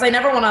talk about. Cause I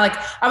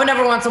would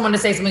never want someone to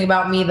say something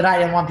about me that I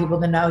didn't want people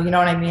to know. You know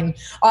what I mean?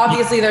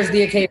 Obviously there's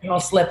the occasional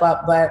slip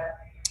up, but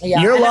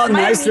yeah. You're a lot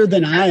nicer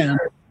than I am.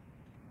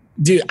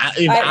 Dude,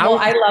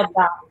 I love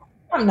that.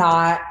 I'm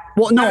not.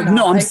 Well,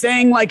 no, I'm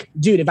saying like,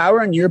 dude, if I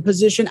were in your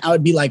position, I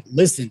would be like,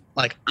 listen,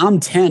 like I'm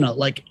Tana,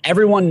 like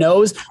everyone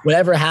knows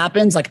whatever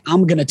happens, like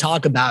I'm going to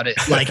talk about it.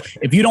 Like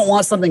if you don't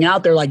want something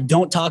out there, like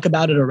don't talk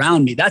about it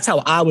around me. That's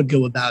how I would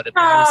go about it.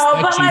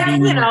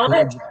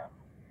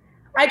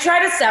 I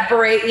try to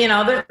separate,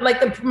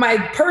 my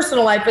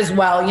personal life as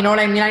well. You know what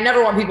I mean? I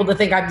never want people to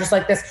think I'm just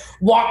like this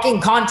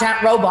walking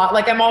content robot.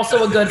 Like I'm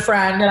also a good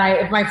friend. And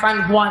if my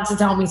friend wants to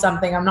tell me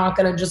something, I'm not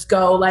going to just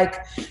go like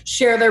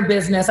share their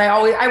business.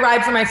 I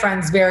ride for my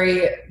friends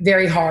very,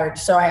 very hard.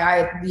 So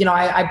I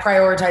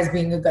prioritize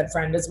being a good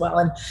friend as well.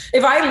 And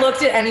if I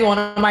looked at any one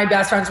of my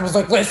best friends and was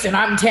like, listen,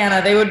 I'm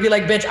Tana, they would be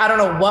like, bitch, I don't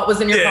know what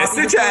was in your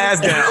coffee. Sit your ass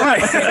down.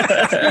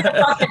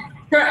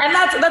 Right. And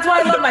that's why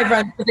I love my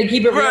friends, because they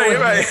keep it real.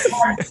 Right.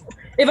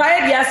 If I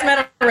had yes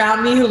men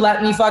around me who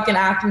let me fucking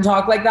act and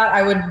talk like that,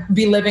 I would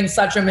be living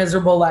such a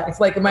miserable life.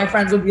 Like my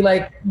friends would be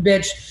like,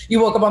 bitch, you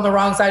woke up on the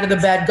wrong side of the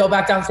bed, go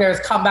back downstairs,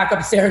 come back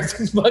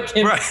upstairs.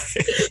 Fucking right.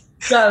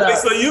 So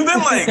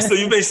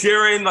you've been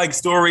sharing like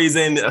stories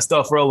and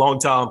stuff for a long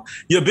time.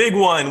 Your big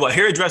one,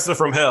 hairdresser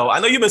from hell.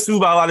 I know you've been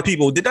sued by a lot of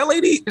people. Did that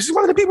lady, is she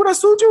one of the people that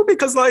sued you?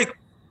 Because like,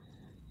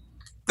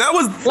 that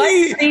was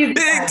the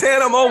big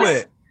Tana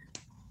moment.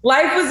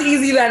 Life was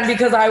easy then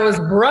because I was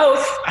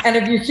broke. And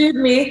if you sued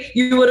me,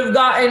 you would have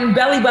gotten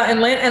belly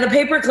button lint and a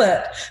paper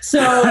clip.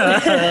 So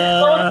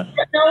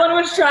no one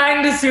was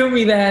trying to sue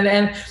me then.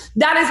 And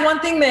that is one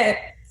thing that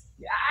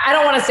I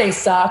don't want to say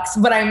sucks,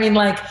 but I mean,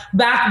 like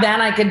back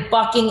then I could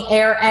fucking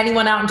air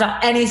anyone out and tell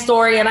any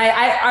story. And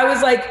I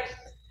was like,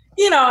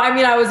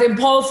 I was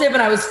impulsive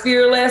and I was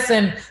fearless,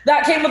 and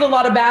that came with a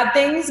lot of bad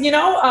things,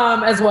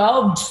 as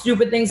well,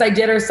 stupid things I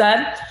did or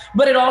said.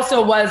 But it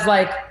also was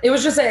like, it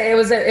was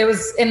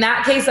in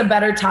that case a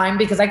better time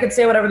because I could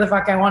say whatever the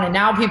fuck I wanted.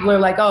 Now people are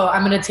like, oh,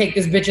 I'm going to take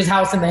this bitch's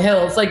house in the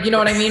hills. Like, you know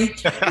what I mean?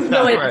 So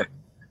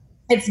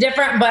it's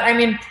different. But I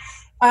mean,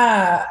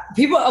 a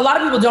lot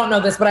of people don't know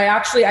this, but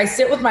I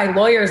sit with my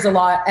lawyers a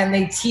lot and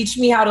they teach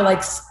me how to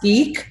like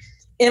speak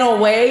in a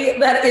way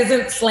that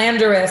isn't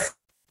slanderous,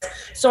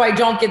 so I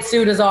don't get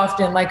sued as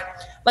often. Like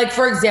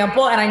for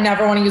example, and I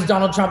never want to use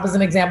Donald Trump as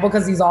an example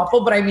because he's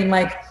awful, but I mean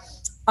like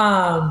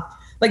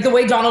the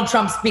way Donald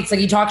Trump speaks, like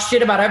he talks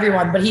shit about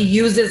everyone, but he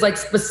uses like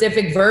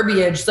specific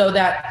verbiage so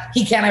that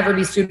he can't ever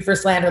be sued for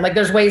slander. Like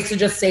there's ways to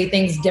just say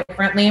things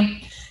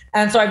differently.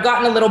 And so I've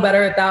gotten a little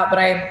better at that,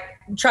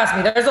 but trust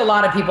me, there's a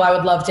lot of people I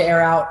would love to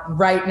air out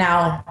right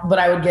now, but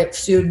I would get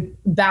sued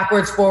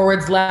backwards,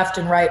 forwards, left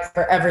and right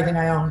for everything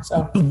I own.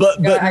 So,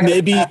 but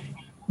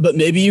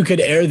maybe you could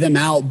air them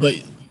out, but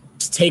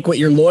take what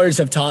your lawyers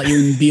have taught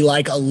you and be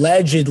like,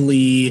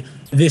 allegedly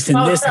this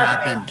and this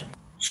happened.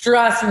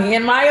 Trust me,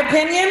 in my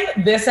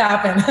opinion, this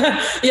happened.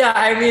 Yeah,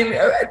 I mean,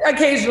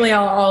 occasionally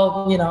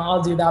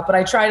I'll do that, but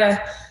I try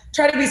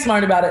to be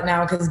smart about it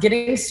now because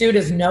getting sued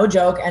is no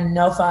joke and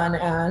no fun.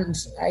 And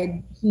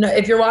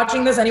if you're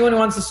watching this, anyone who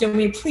wants to sue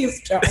me,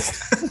 please don't.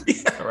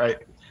 Yeah, right.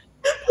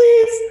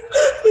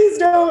 Please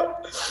don't.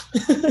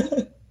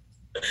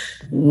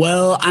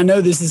 Well, I know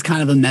this is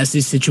kind of a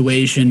messy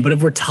situation, but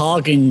if we're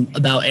talking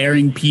about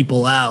airing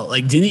people out,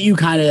 like, didn't you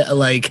kind of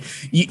like,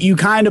 you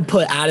kind of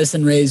put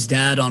Addison Rae's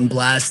dad on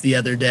blast the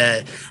other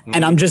day.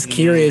 And I'm just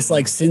curious,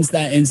 like, since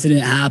that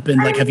incident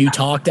happened, like, have you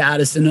talked to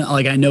Addison?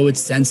 Like, I know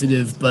it's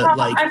sensitive, but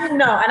like. I mean,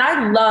 no, and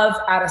I love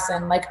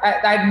Addison. Like,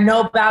 I have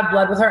no bad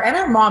blood with her. And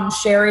her mom,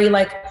 Sherry,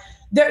 like,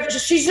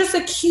 she's just a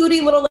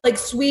cutie little like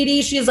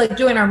sweetie. She's like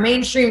doing her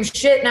mainstream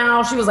shit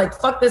now. She was like,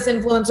 fuck this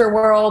influencer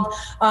world.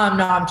 No,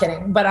 I'm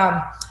kidding. But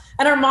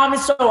and her mom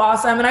is so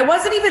awesome. And I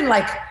wasn't even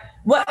like,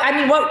 what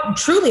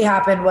truly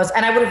happened was,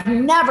 and I would have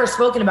never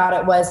spoken about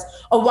it, was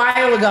a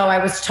while ago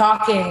I was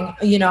talking,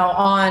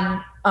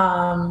 on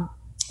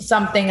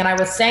something, and I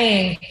was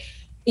saying,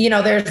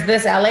 there's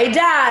this LA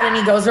dad and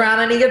he goes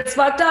around and he gets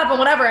fucked up and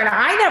whatever. And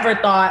I never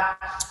thought,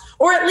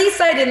 or at least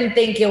I didn't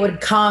think it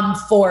would come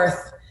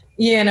forth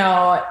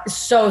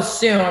so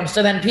soon.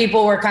 So then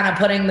people were kind of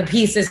putting the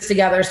pieces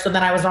together. So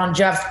then I was on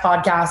Jeff's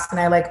podcast and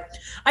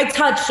I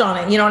touched on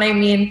it. You know what I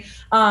mean?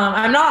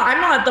 I'm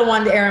not the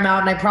one to air him out.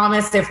 And I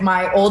promise if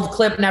my old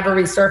clip never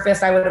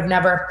resurfaced, I would have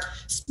never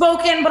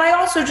spoken. But I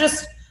also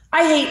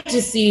I hate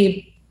to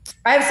see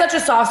I have such a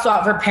soft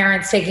spot for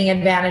parents taking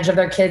advantage of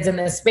their kids in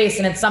this space.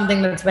 And it's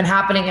something that's been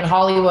happening in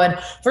Hollywood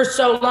for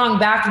so long,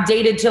 back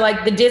dated to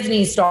like the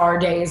Disney star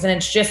days. And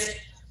it's just,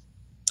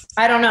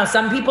 I don't know.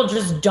 Some people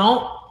just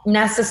don't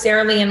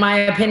necessarily, in my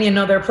opinion,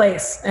 know their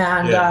place.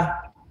 And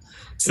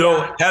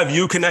so have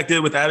you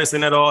connected with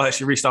Addison at all? Has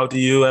she reached out to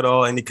you at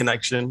all? Any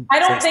connection? I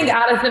don't think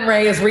Addison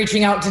Rae is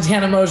reaching out to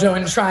Tana Mongeau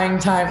in trying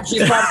times.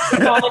 She's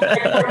probably calling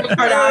like Kourtney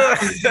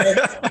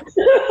Kardashian.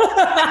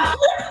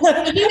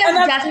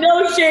 And that's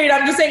no shade.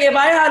 I'm just saying if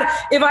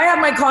I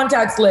had my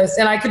contacts list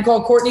and I could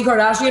call Kourtney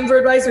Kardashian for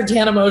advice or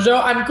Tana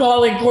Mongeau, I'm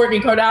calling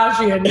Kourtney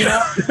Kardashian, you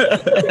know?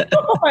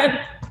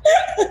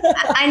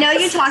 I know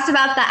you talked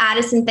about the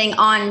Addison thing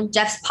on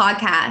Jeff's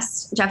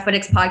podcast, Jeff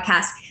Wittek's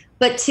podcast.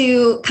 But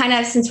to kind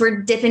of, since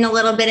we're dipping a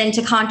little bit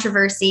into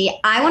controversy,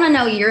 I want to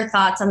know your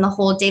thoughts on the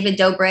whole David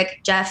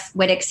Dobrik, Jeff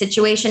Wittek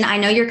situation. I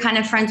know you're kind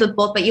of friends with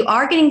both, but you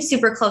are getting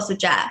super close with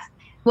Jeff.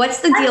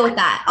 What's the deal with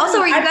that? Also,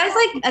 are you guys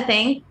like a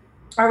thing?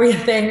 Are we a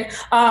thing?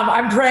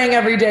 I'm praying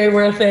every day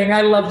we're a thing. I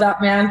love that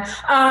man.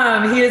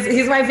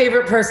 He's my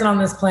favorite person on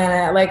this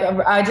planet. Like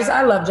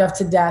I love Jeff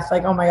to death.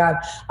 Like, oh my God.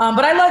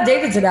 But I love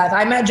David to death.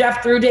 I met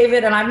Jeff through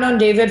David, and I've known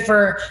David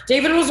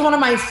was one of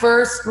my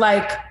first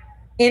like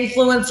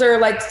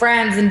influencer like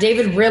friends, and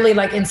David really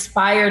like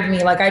inspired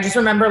me. Like I just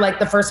remember like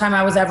the first time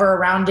I was ever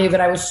around David,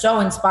 I was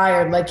so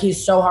inspired. Like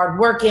he's so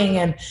hardworking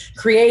and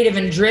creative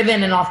and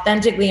driven and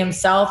authentically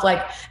himself.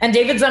 Like, and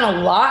David's done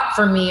a lot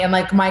for me and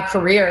like my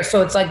career.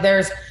 So it's like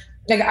there's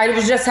like, I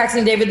was just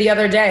texting David the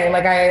other day,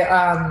 like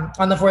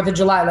on the 4th of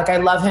July, like I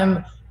love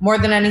him more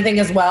than anything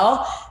as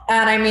well.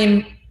 And I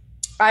mean,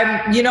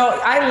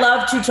 I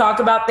love to talk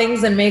about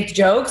things and make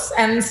jokes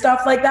and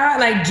stuff like that.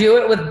 And I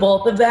do it with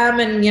both of them.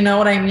 And you know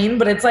what I mean?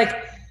 But it's like,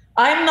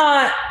 I'm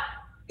not,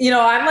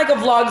 I'm like a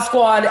Vlog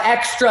Squad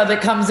extra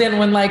that comes in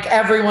when like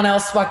everyone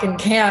else fucking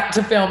can't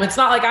to film. It's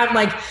not like I'm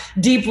like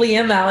deeply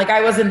in that. Like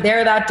I wasn't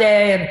there that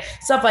day and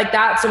stuff like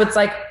that. So it's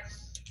like,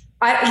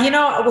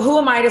 who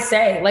am I to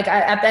say? Like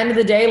at the end of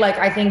the day, like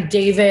I think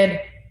David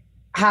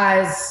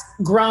has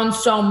grown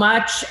so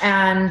much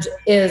and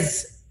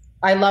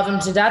I love him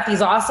to death. He's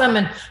awesome.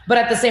 But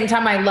at the same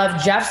time, I love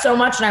Jeff so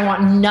much and I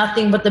want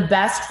nothing but the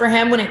best for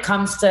him when it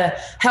comes to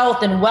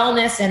health and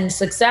wellness and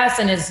success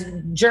and his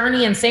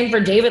journey. And same for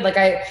David. Like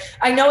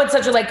I know it's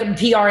such a like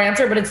PR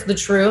answer, but it's the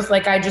truth.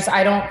 Like I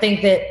don't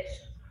think that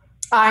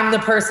I'm the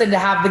person to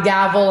have the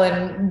gavel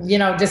and,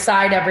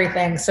 decide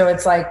everything. So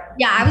it's like,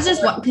 yeah, I was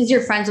just, because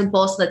you're friends with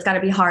both, so that's gotta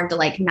be hard to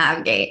like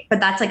navigate,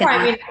 but that's like,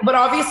 but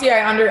obviously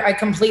I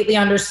completely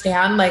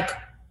understand like,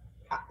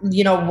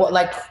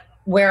 like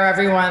where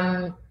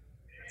everyone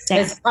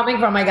is coming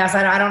from, I guess.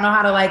 I don't know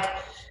how to like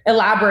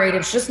elaborate.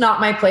 It's just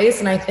not my place.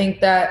 And I think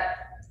that,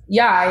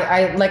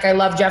 I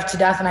love Jeff to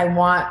death and I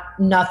want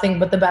nothing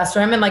but the best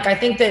for him. And like, I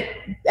think that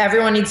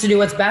everyone needs to do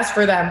what's best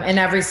for them in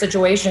every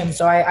situation.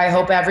 So I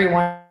hope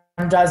everyone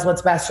does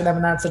what's best for them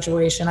in that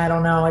situation. I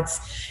don't know. It's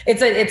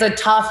a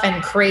tough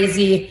and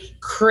crazy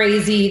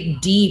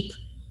deep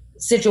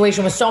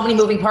situation with so many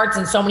moving parts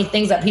and so many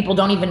things that people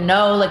don't even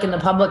know, like in the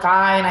public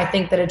eye. And I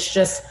think that it's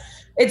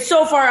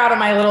so far out of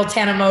my little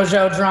Tana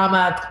Mongeau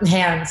drama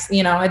hands.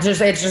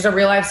 It's just a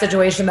real life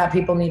situation that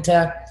people need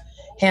to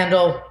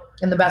handle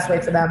in the best way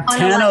for them.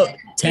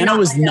 Tana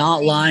was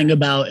not lying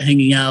about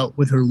hanging out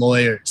with her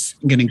lawyers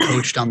and getting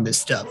coached on this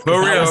stuff. For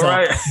real,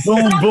 right?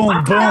 Boom,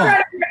 boom, boom.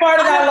 Part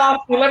of that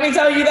lawsuit, let me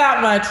tell you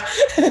that much.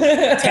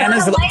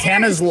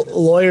 Tana's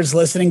lawyers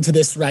listening to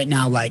this right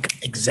now,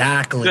 like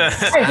exactly.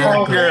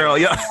 Oh, girl,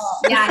 yeah.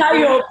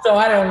 I hope so.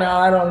 I don't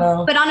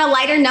know. But on a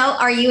lighter note,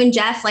 are you and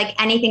Jeff like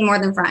anything more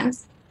than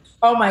friends?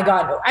 Oh my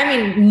God. I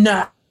mean,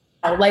 no.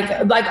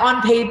 Like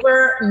on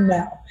paper,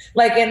 no.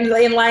 Like in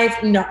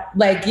life, no.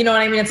 Like, you know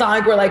what I mean? It's not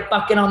like we're like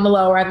fucking on the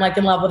low or I'm like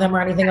in love with him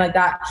or anything like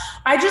that.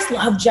 I just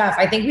love Jeff.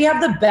 I think we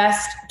have the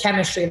best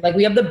chemistry. Like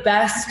we have the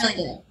best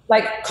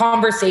like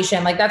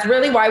conversation. Like that's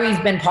really why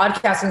we've been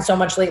podcasting so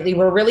much lately.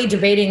 We're really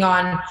debating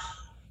on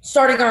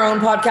starting our own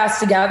podcast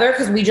together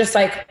because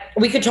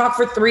we could talk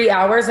for 3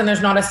 hours and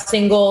there's not a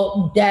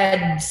single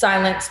dead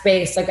silent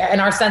space. Like, and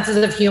our senses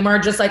of humor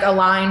just like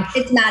align.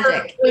 It's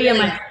magic.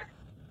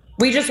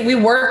 We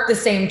work the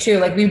same too.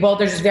 Like we both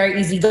are just very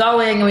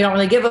easygoing and we don't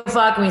really give a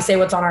fuck and we say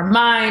what's on our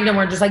mind and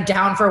we're just like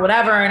down for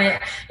whatever. And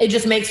it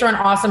just makes for an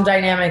awesome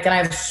dynamic. And I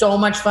have so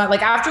much fun.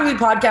 Like after we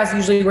podcast,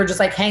 usually we're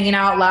just like hanging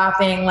out,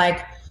 laughing,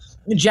 like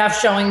Jeff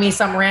showing me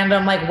some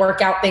random like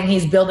workout thing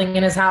he's building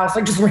in his house,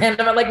 like just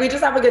random. Like we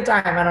just have a good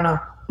time. I don't know.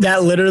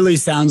 That literally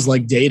sounds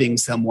like dating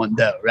someone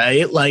though,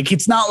 right? Like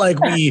it's not like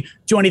we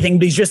do anything,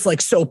 but he's just like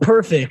so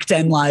perfect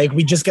and like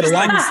we just get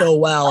along so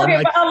well and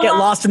like get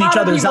lost in each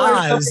other's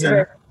eyes.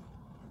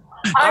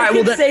 I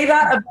could say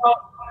that about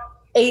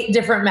 8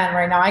 different men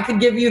right now. I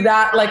could give you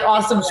that like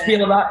awesome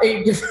spiel about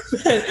 8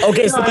 different men.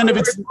 Okay, so then if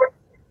it's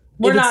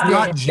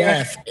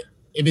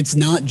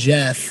not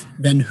Jeff,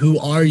 then who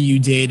are you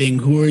dating?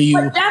 Who are you?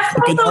 But Jeff's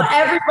also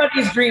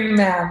everybody's dream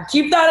man.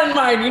 Keep that in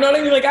mind. You know what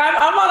I mean? Like I'm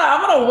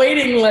on a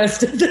waiting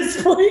list at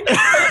this point.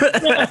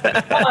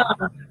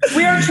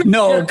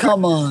 No,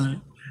 come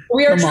on.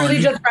 We are truly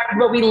just friends,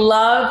 but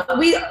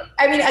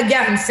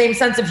again, same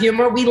sense of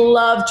humor. We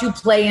love to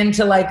play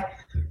into like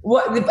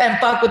and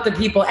fuck with the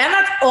people. And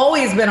that's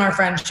always been our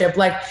friendship.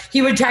 Like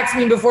he would text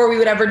me before we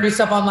would ever do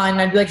stuff online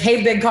and I'd be like,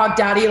 hey, big cock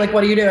daddy, like,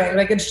 what are you doing?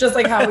 Like, it's just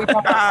like how we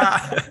talk.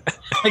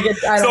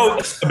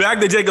 So back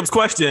to Jacob's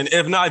question,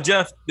 if not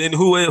Jeff, then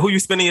who you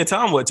spending your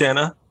time with,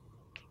 Tana?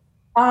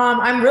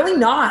 I'm really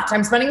not.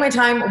 I'm spending my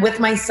time with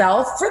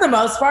myself for the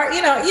most part.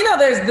 You know,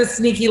 there's the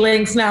sneaky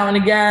links now and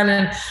again.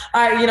 And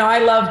I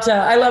love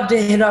to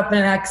hit up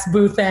an ex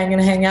boo thing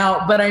and hang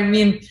out. But I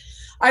mean,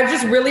 I've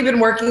just really been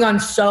working on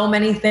so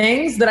many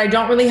things that I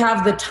don't really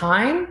have the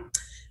time.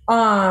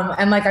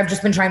 And like, I've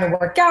just been trying to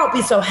work out,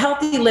 be so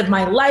healthy, live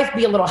my life,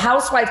 be a little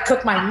housewife,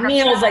 cook my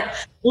meals, like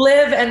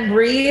live and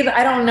breathe.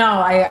 I don't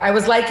know. I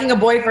was liking a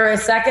boy for a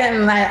second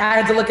and I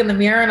had to look in the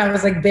mirror and I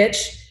was like,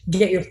 bitch,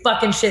 get your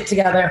fucking shit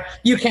together.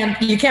 You can't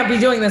be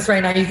doing this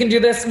right now. You can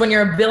do this when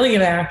you're a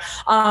billionaire.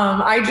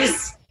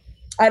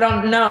 I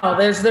don't know.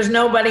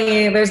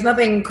 There's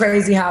nothing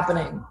crazy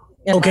happening.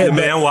 Okay, the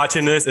man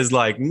watching this is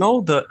like,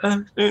 no, yeah,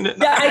 I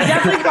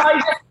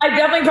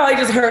definitely probably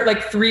just hurt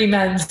like 3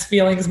 men's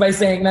feelings by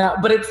saying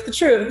that, but it's the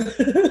truth.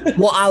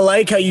 Well, I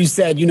like how you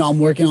said, I'm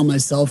working on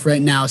myself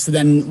right now. So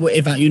then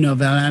if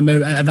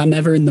I'm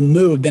ever in the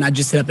mood, then I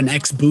just hit up an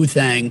ex-boo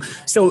thing.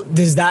 So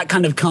does that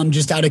kind of come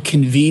just out of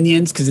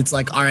convenience? Because it's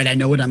like, all right, I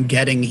know what I'm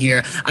getting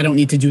here. I don't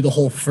need to do the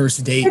whole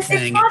first date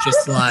thing. It's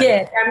just like,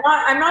 dick.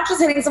 I'm not just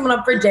hitting someone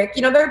up for dick.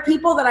 There are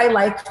people that I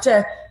like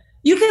to.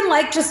 You can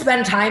like to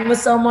spend time with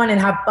someone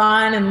and have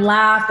fun and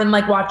laugh and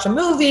like watch a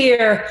movie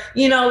or,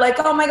 like,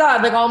 oh my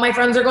God, like all my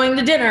friends are going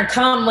to dinner.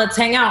 Come, let's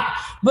hang out.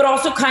 But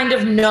also kind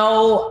of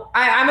know,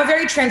 I'm a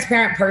very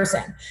transparent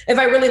person. If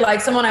I really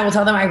like someone, I will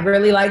tell them I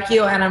really like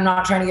you and I'm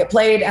not trying to get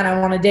played and I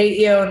want to date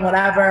you and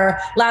whatever.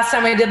 Last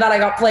time I did that, I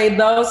got played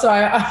though. So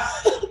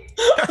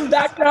I'm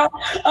back now.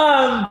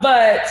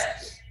 But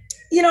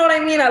you know what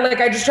I mean?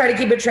 I just try to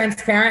keep it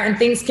transparent and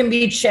things can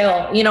be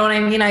chill. You know what I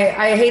mean?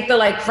 I hate the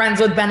like friends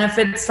with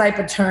benefits type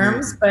of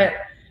terms, but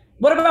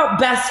what about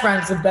best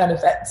friends with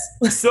benefits?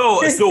 So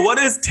what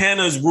is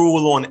Tana's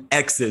rule on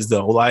exes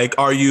though? Like,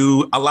 are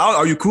you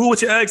cool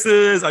with your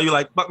exes? Are you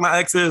like, fuck my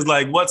exes?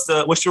 Like,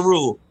 what's your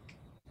rule?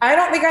 I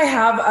don't think I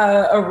have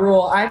a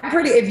rule.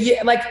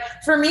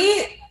 For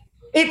me,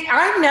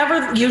 I'm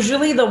never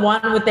usually the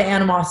one with the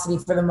animosity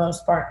for the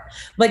most part.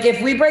 Like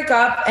if we break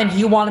up and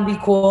you want to be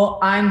cool,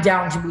 I'm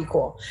down to be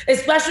cool.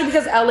 Especially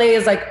because LA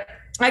is like,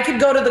 I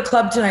could go to the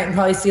club tonight and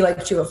probably see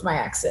like 2 of my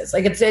exes.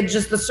 Like it's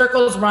just the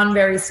circles run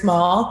very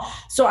small.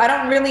 So I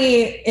don't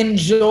really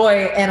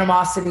enjoy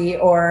animosity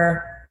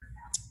or,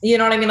 you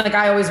know what I mean? Like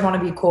I always want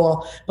to be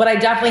cool, but I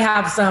definitely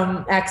have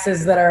some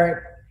exes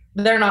they're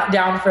not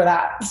down for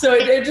that. So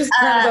it just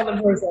depends on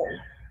the person.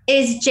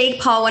 Is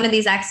Jake Paul one of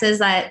these exes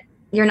that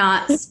you're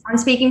not on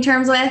speaking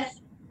terms with?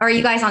 Or are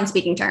you guys on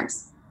speaking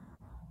terms?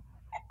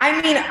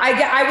 I mean,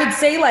 I would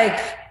say like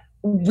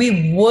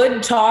we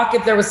would talk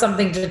if there was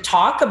something to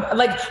talk about,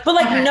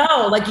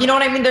 no, like, you know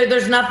what I mean?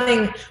 There's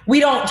nothing, we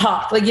don't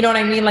talk, like, you know what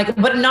I mean? Like,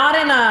 but not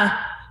in a,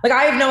 like,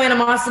 I have no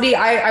animosity.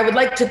 I would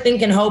like to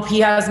think and hope he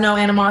has no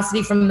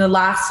animosity from the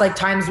last like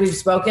times we've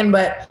spoken,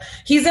 but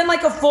he's in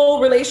like a full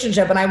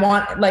relationship and I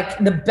want like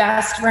the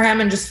best for him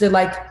and just to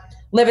like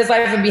live his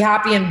life and be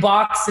happy and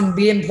box and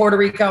be in Puerto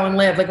Rico and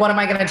live. Like, what am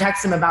I going to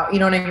text him about? You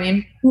know what I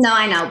mean? No,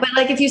 I know. But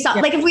like, if you saw,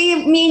 like if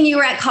me and you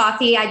were at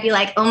coffee, I'd be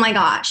like, oh my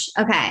gosh.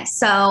 Okay.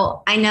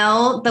 So I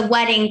know the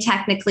wedding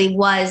technically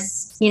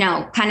was,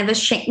 kind of a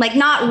shame, like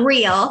not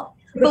real,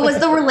 but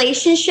was the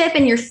relationship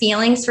and your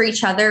feelings for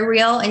each other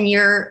real? And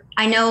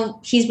I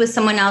know he's with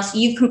someone else,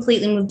 you've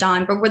completely moved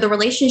on, but were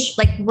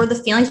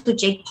the feelings with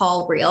Jake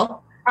Paul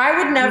real? I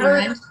would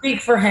never speak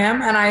for him,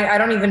 and I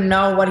don't even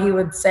know what he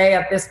would say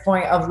at this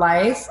point of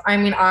life. I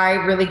mean, I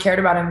really cared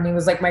about him, and he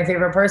was like my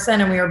favorite person,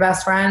 and we were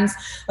best friends.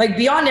 Like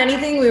beyond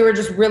anything, we were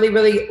just really,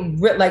 really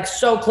like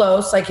so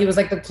close. Like he was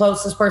like the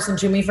closest person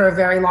to me for a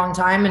very long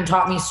time and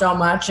taught me so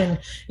much. And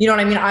you know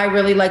what I mean? I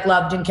really like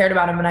loved and cared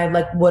about him, and I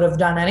like would have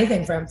done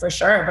anything for him for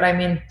sure. But I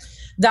mean,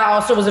 that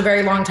also was a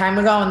very long time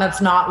ago, and that's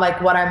not like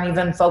what I'm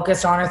even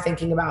focused on or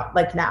thinking about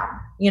like now,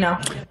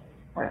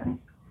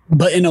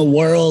 But in a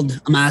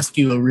world, I'm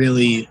asking you a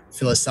really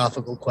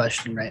philosophical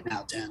question right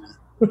now, Tana.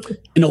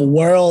 In a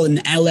world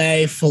in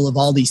LA full of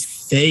all these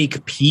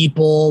fake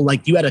people,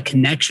 like you had a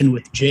connection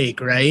with Jake,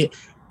 right?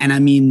 And I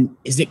mean,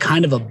 is it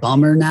kind of a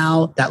bummer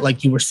now that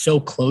like you were so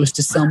close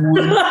to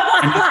someone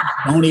and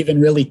you don't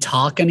even really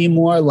talk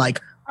ananymore? Like,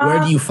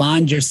 where do you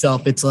find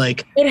yourself? It's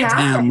like,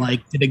 damn,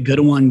 like, did a good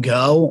one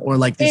go? Or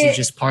like, this is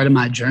just part of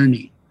my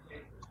journey?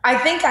 I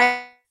think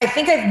I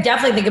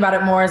definitely think about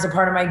it more as a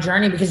part of my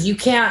journey because you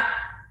can't,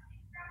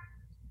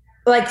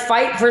 like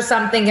fight for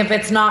something if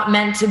it's not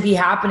meant to be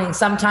happening.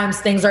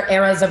 Sometimes things are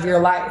eras of your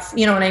life.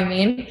 You know what I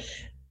mean?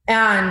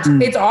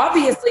 And it's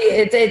obviously,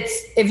 it's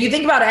if you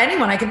think about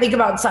anyone, I can think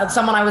about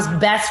someone I was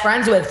best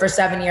friends with for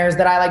 7 years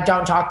that I like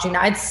don't talk to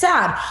now. It's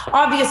sad.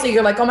 Obviously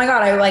you're like, oh my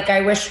God,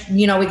 I wish,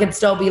 we could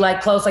still be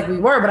like close like we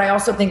were. But I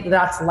also think that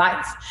that's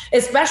life,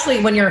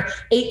 especially when you're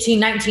 18,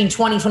 19,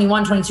 20,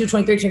 21, 22,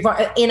 23,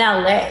 24 in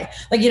LA.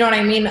 Like, you know what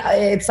I mean?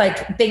 It's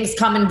like things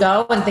come and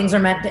go, and things are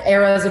meant to,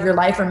 eras of your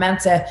life are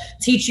meant to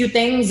teach you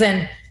things.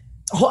 And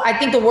I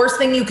think the worst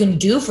thing you can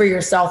do for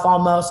yourself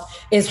almost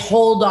is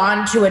hold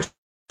on to a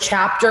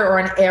chapter or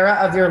an era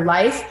of your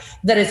life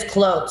that is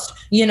closed.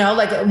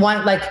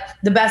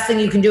 The best thing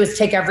you can do is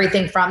take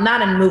everything from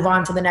that and move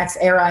on to the next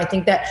era. I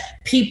think that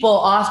people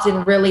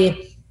often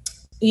really,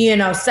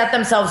 set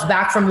themselves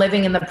back from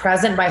living in the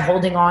present by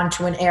holding on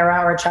to an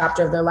era or a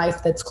chapter of their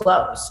life that's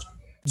closed.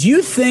 Do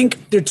you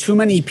think there are too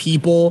many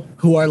people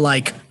who are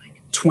like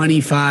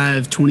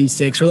 25,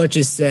 26, or let's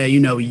just say,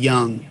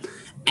 young,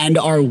 and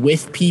are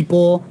with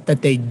people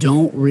that they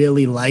don't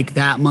really like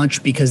that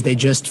much because they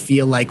just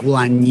feel like, well,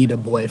 I need a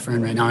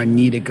boyfriend right now. I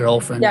need a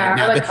girlfriend right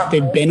now.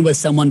 They've been with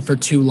someone for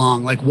too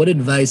long. Like, what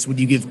advice would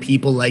you give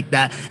people like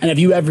that? And have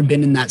you ever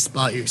been in that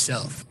spot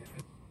yourself?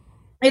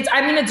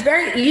 It's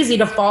very easy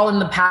to fall in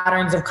the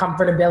patterns of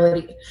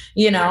comfortability.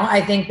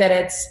 I think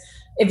that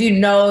if you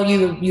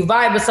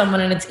vibe with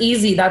someone and it's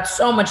easy, that's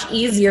so much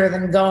easier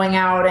than going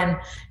out and,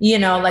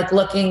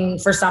 looking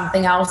for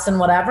something else and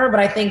whatever.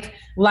 But I think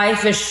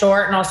life is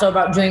short and also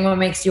about doing what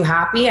makes you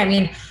happy.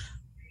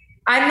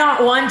 I'm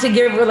not one to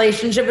give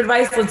relationship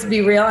advice. Let's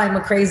be real. I'm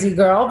a crazy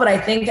girl, but I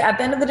think at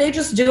the end of the day,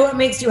 just do what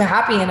makes you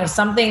happy. And if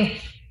something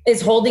is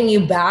holding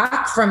you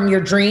back from your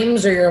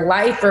dreams or your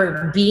life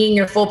or being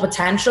your full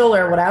potential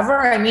or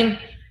whatever,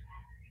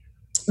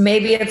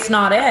 maybe it's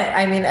not it.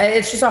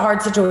 It's just a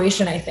hard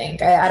situation, I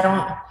think.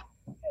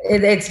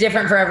 It's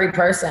different for every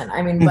person.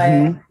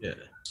 But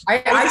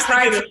I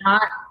try to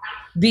not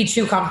be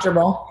too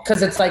comfortable,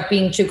 because it's like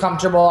being too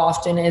comfortable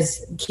often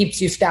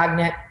keeps you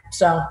stagnant.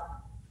 So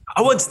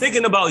I was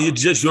thinking about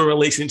your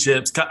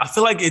relationships. I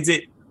feel like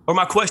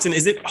my question,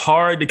 is it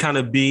hard to kind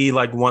of be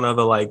like one of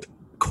the like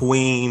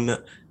queen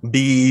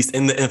bees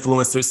in the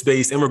influencer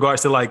space in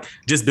regards to like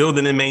just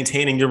building and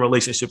maintaining your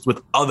relationships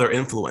with other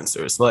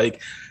influencers?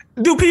 Like,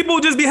 do people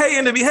just be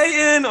hating to be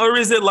hating, or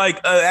is it like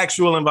an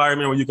actual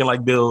environment where you can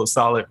like build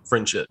solid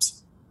friendships?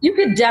 You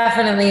could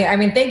definitely,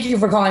 thank you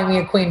for calling me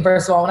a queen,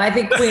 first of all. When I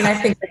think queen, I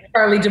think like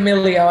Charli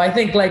D'Amelio. I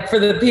think like for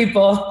the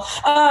people.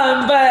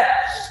 But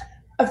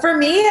for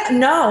me,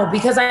 no,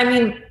 because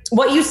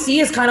what you see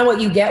is kind of what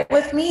you get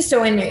with me.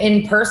 So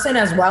in person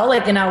as well,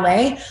 like in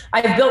LA,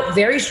 I've built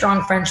very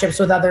strong friendships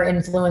with other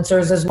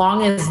influencers as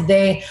long as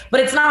but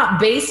it's not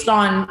based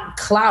on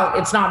clout.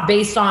 It's not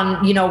based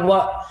on,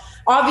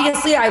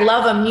 obviously I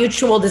love a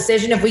mutual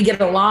decision if we get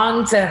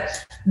along to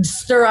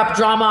stir up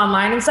drama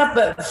online and stuff,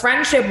 but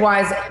friendship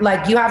wise,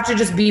 like you have to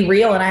just be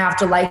real and I have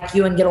to like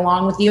you and get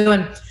along with you.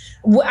 And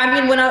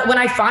when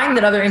I find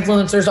that other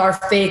influencers are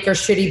fake or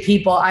shitty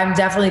people, I'm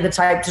definitely the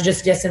type to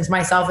just distance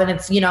myself. And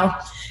it's,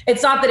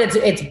 it's not that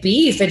it's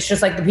beef. It's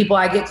just like the people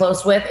I get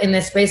close with in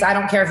this space. I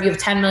don't care if you have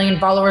 10 million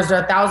followers or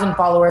 1,000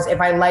 followers. If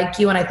I like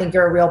you and I think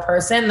you're a real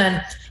person,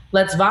 then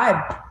let's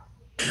vibe.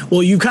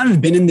 Well, you've kind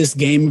of been in this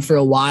game for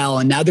a while,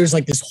 and now there's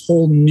like this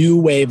whole new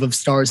wave of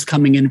stars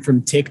coming in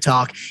from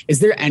TikTok.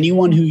 Is there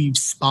anyone who you've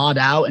spot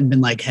out and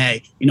been like,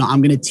 hey,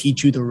 I'm going to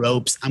teach you the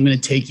ropes. I'm going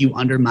to take you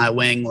under my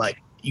wing. Like,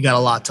 you got a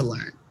lot to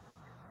learn.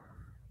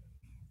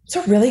 It's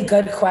a really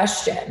good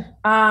question.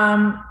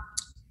 I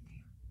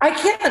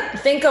can't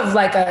think of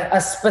like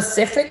a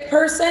specific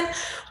person,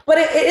 but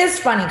it is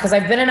funny because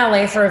I've been in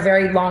LA for a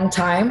very long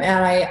time,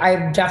 and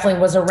I definitely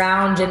was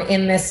around and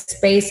in this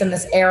space and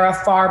this era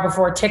far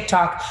before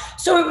TikTok.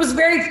 So it was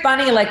very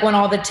funny, like when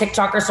all the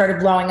TikTokers started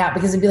blowing up,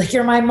 because it'd be like,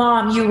 you're my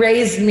mom, you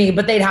raised me,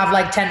 but they'd have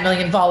like 10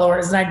 million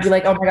followers. And I'd be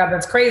like, oh my God,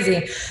 that's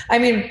crazy.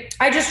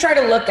 I just try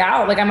to look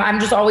out. Like I'm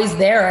just always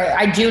there.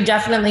 I do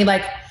definitely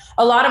like,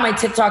 a lot of my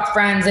TikTok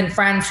friends and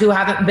friends who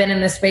haven't been in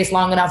this space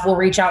long enough will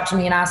reach out to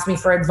me and ask me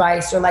for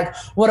advice, or like,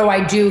 what do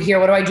I do here?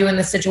 What do I do in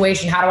this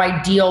situation? How do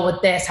I deal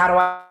with this? how do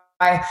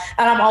I,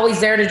 and I'm always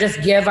there to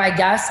just give, I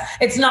guess.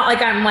 It's not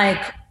like I'm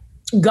like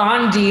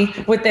Gandhi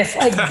with this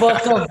like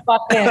book of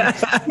fucking,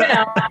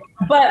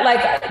 but like,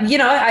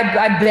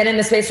 I've been in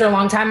this space for a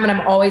long time, and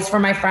I'm always, for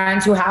my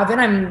friends who haven't,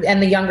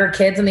 and the younger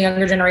kids and the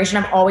younger generation,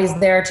 I'm always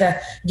there to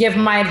give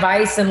my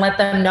advice and let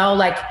them know,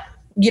 like,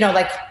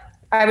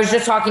 I was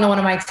just talking to one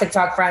of my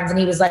TikTok friends, and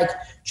he was like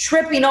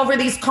tripping over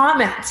these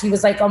comments. He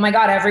was like, oh my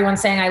God,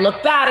 everyone's saying I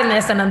look bad in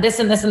this and I'm this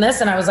and this and this.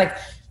 And I was like,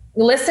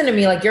 listen to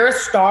me, like you're a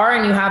star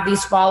and you have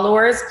these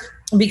followers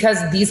because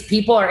these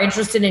people are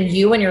interested in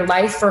you and your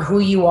life for who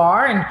you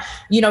are. And,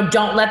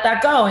 don't let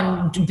that go,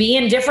 and be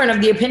indifferent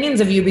of the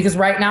opinions of you, because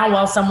right now,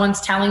 while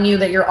someone's telling you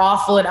that you're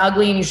awful and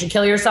ugly and you should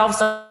kill yourself,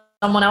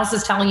 someone else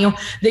is telling you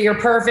that you're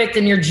perfect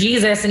and you're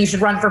Jesus and you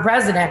should run for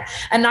president.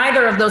 And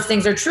neither of those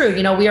things are true.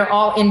 We are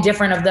all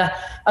indifferent of the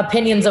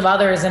opinions of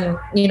others, and,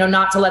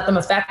 not to let them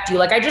affect you.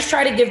 Like, I just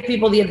try to give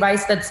people the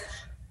advice that's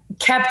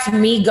kept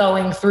me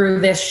going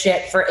through this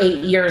shit for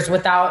 8 years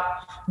without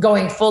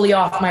going fully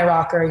off my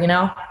rocker,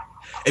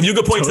 If you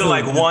could point to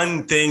Totally. like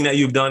one thing that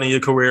you've done in your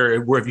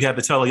career where if you had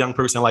to tell a young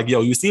person like,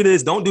 yo, you see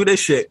this, don't do this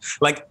shit.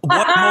 Like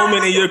what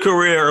moment in your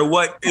career or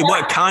what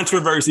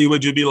controversy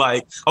would you be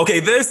like, okay,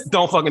 this,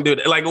 don't fucking do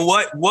that. Like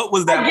what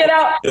was that? I get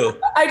out.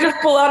 I just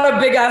pull out a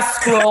big ass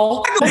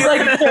scroll.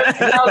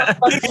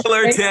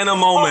 Particular Tana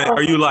moment.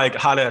 Are you like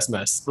hot ass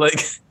mess?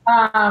 Like,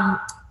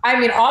 I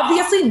mean,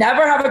 obviously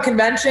never have a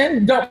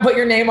convention. Don't put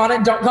your name on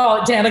it. Don't call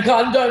it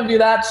TanaCon. Don't do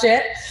that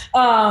shit.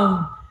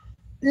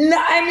 No,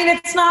 I mean,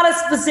 it's not a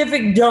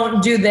specific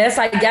don't do this.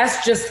 I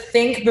guess just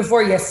think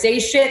before you say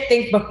shit,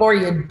 think before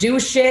you do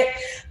shit.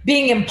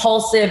 Being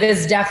impulsive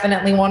is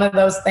definitely one of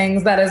those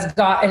things that has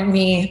gotten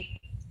me,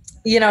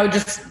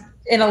 just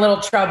in a little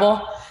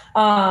trouble.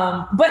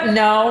 But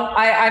no,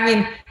 I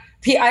mean,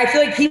 I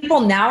feel like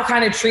people now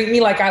kind of treat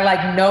me like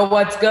I know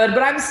what's good,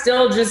 but I'm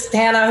still just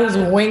Tana who's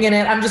winging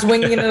it. I'm just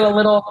winging it a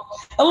little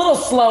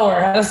slower,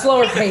 at a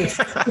slower pace.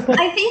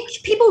 I think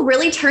people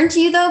really turn to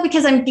you though,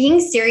 because I'm being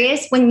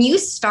serious. When you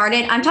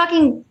started, I'm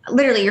talking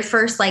literally your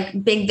first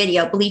like big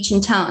video, Bleach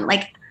and Tone.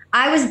 Like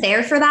I was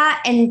there for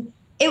that. And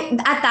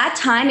at that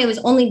time, it was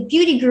only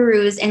beauty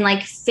gurus and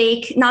like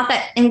fake, not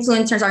that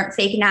influencers aren't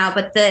fake now,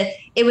 but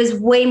it was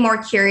way more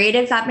curated,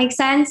 if that makes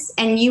sense.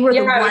 And you were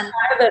the one.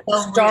 It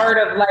was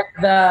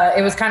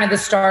kind of the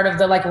start of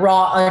the like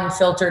raw,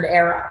 unfiltered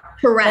era.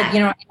 Correct.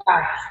 Like,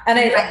 and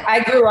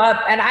I grew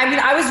up, and I mean,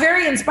 I was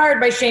very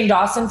inspired by Shane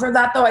Dawson for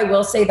that, though. I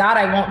will say that.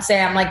 I won't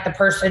say I'm like the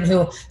person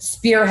who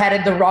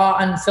spearheaded the raw,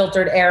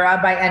 unfiltered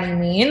era by any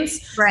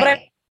means. Right. But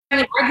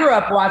I grew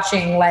up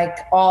watching like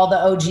all the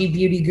OG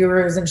beauty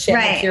gurus and shit,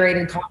 and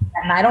curated content.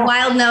 And I don't.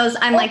 Wild knows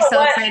I'm like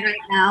so excited right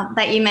now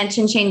that you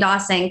mentioned Shane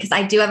Dawson, because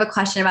I do have a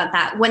question about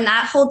that. When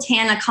that whole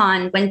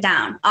TanaCon went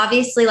down,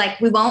 obviously, like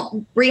we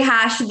won't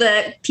rehash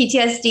the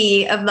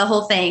PTSD of the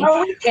whole thing.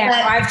 Oh, we can't.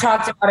 I've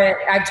talked about it.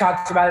 I've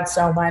talked about it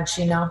so much.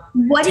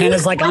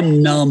 Tana's like,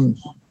 I'm numb.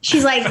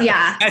 She's like,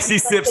 yeah. As she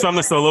sips from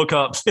the solo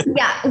cups.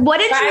 Yeah. What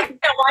did you?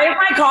 Why is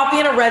my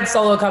coffee in a red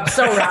solo cup?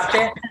 So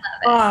rampant.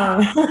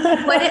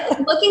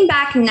 Looking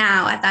back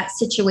now at that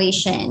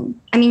situation,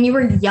 I mean, you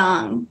were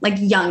young, like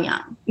young,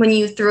 when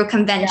you threw a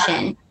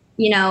convention.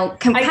 I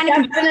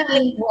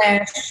definitely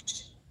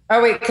wished.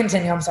 Oh wait,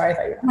 continue. I'm sorry. I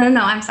thought you were.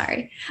 No, I'm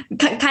sorry.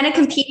 Kind of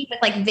competing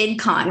with like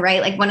VidCon, right?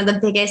 Like one of the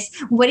biggest.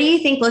 What do you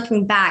think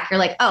looking back? You're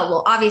like, oh,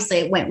 well, obviously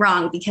it went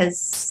wrong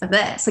because of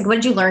this. Like, what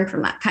did you learn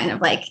from that? Kind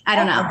of like, I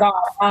don't know.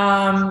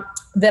 God.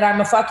 That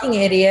I'm a fucking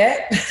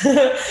idiot.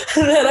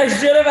 That I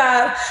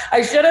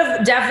should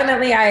have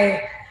definitely.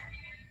 I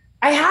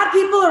had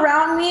people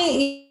around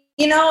me,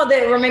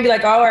 that were maybe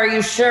like, oh, are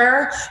you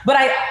sure? But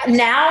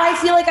I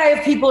feel like I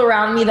have people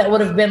around me that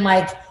would have been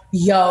like,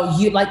 yo,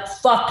 you like,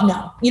 fuck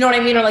no. You know what I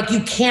mean? Or like,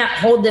 you can't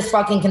hold this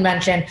fucking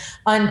convention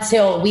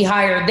until we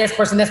hire this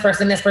person, this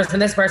person, this person,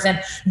 this person.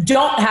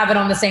 Don't have it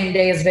on the same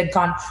day as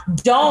VidCon.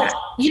 Don't,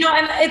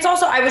 and it's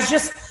also, I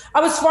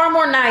was far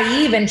more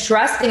naive and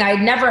trusting.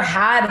 I'd never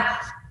had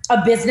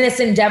a business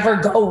endeavor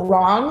go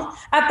wrong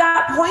at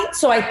that point.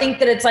 So I think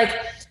that it's like,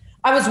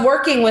 I was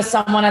working with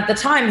someone at the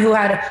time who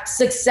had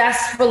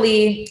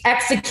successfully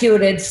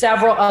executed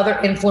several other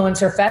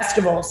influencer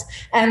festivals.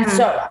 And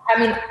so, I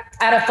mean,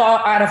 at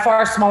a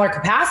far smaller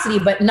capacity,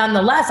 but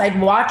nonetheless,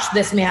 I'd watched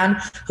this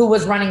man who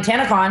was running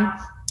TanaCon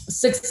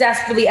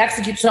successfully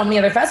execute so many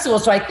other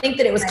festivals. So I think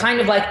that it was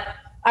kind of like,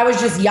 I was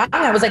just young.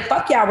 I was like,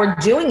 fuck yeah, we're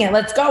doing it.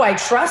 Let's go. I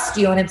trust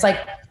you. And it's like,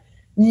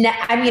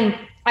 I mean,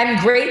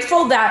 I'm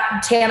grateful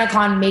that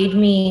TanaCon made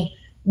me.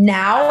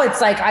 Now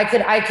it's like I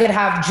could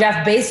have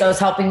Jeff Bezos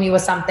helping me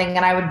with something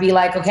and I would be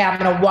like, okay, I'm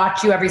going to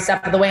watch you every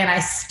step of the way. And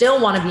I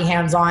still want to be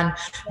hands-on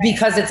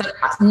because it's like,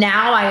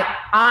 now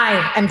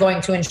I am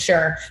going to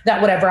ensure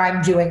that whatever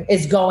I'm doing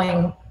is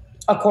going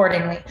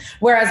accordingly.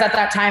 Whereas at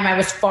that time I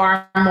was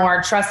far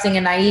more trusting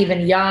and naive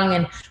and young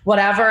and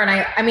whatever. And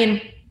I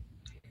mean,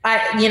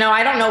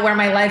 I don't know where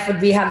my life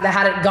would be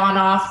had it gone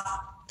off,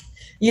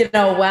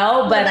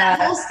 well,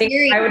 but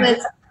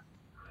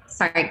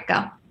sorry,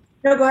 go.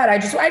 No, go ahead. I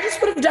just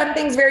would have done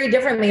things very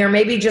differently, or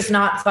maybe just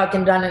not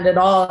fucking done it at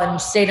all and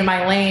stayed in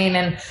my lane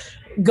and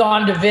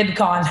gone to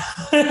VidCon.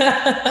 Well, but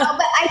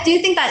I do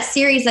think that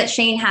series that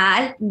Shane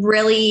had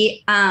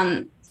really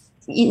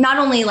not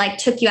only like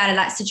took you out of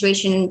that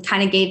situation and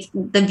kind of gave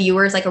the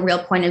viewers like a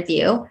real point of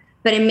view,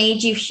 but it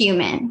made you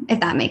human,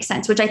 if that makes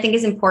sense, which I think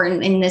is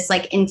important in this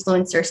like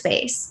influencer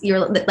space. You're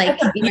like,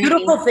 that's a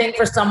beautiful thing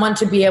for someone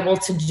to be able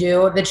to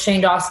do that Shane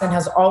Dawson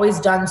has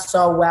always done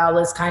so well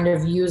is kind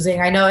of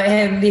using, I know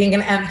him being an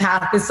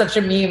empath is such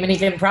a meme and he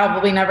can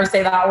probably never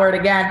say that word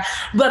again,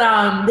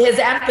 but his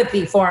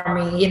empathy for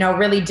me,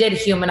 really did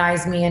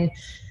humanize me. And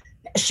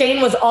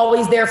Shane was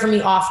always there for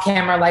me off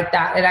camera like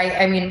that. And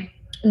I mean,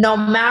 no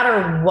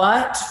matter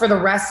what, for the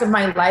rest of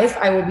my life,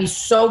 I will be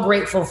so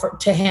grateful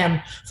to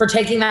him for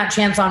taking that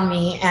chance on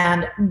me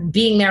and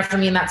being there for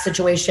me in that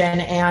situation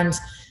and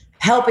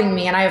helping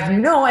me. And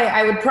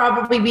I would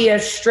probably be a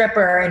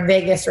stripper in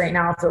Vegas right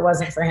now if it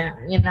wasn't for him,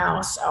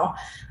 So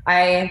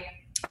I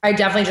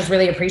definitely just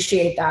really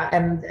appreciate that.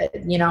 And,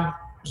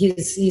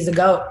 he's a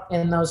GOAT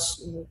in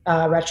those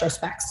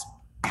retrospects.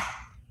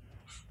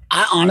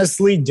 I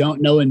honestly don't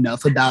know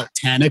enough about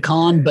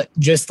TanaCon, but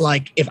just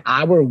like if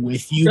I were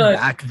with you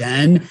back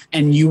then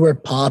and you were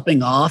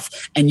popping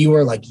off and you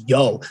were like,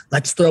 yo,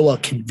 let's throw a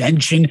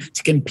convention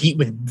to compete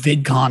with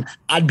VidCon,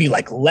 I'd be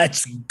like,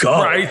 let's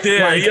go. Right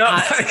there.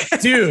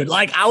 Dude,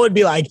 like I would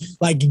be like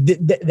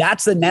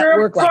that's the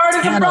network. Like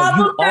Tana,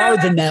 you are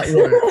the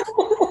network.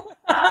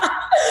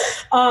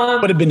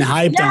 Would have been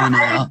hyped on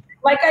it.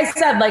 Like I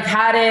said, like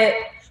had it,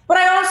 but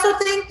I also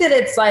think that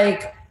it's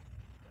like,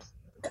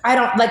 I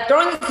don't like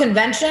throwing a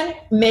convention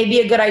may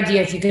be a good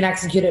idea if you can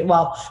execute it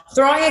well.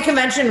 Throwing a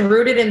convention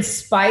rooted in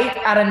spite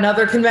at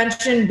another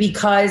convention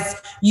because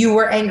you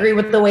were angry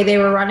with the way they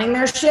were running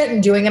their shit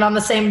and doing it on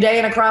the same day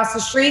and across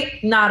the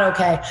street, not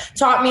okay.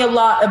 Taught me a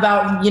lot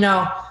about,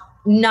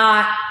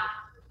 not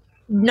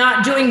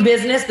doing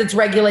business that's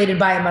regulated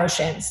by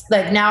emotions.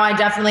 Like now I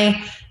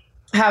definitely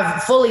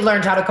have fully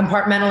learned how to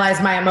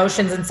compartmentalize my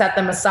emotions and set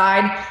them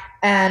aside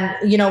and,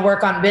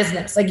 work on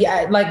business. Like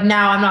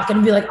now I'm not going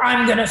to be like,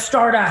 I'm going to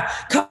start a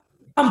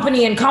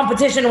company in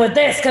competition with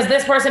this because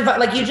this person, but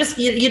like you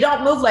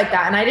don't move like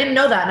that. And I didn't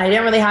know that. And I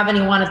didn't really have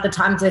anyone at the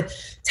time to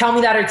tell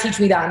me that or teach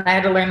me that. And I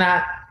had to learn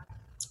that,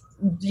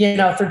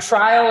 through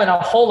trial and a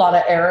whole lot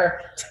of error.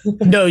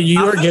 No,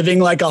 you are giving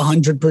like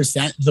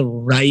 100% the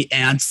right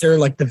answer,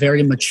 like the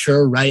very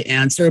mature right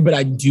answer. But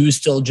I do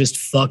still just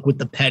fuck with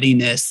the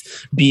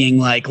pettiness being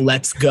like,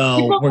 let's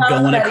go. We're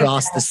going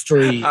across the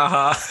street.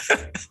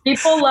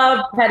 People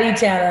love petty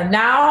Tana.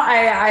 Now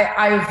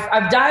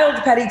I've dialed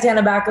petty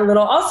Tana back a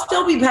little. I'll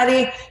still be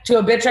petty to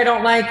a bitch I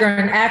don't like or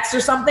an ex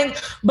or something,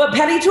 but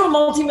petty to a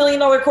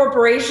multi-million-dollar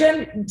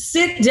corporation,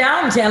 sit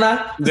down,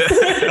 Tana.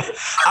 I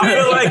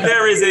feel like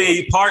there is a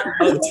part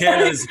of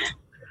Tana's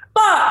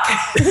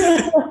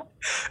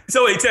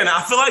So wait, Tana,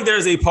 I feel like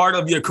there's a part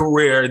of your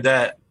career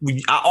that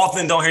I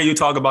often don't hear you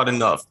talk about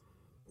enough.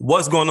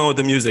 What's going on with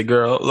the music,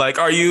 girl? Like,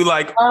 are you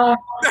like Tana,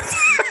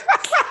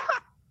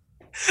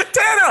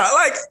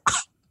 like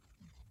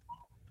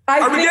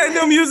are we getting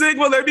new music?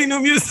 Will there be new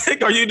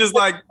music? Are you just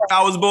like,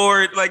 I was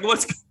bored? Like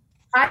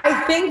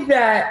I think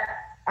that,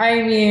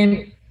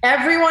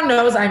 everyone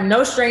knows I'm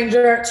no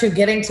stranger to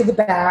getting to the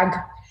bag.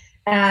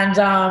 And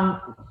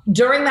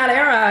during that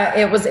era,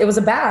 it was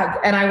a bag,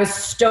 and I was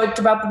stoked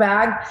about the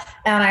bag.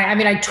 And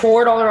I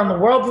toured all around the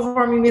world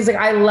performing music.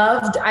 I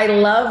loved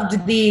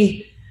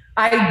the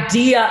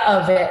idea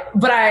of it.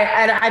 But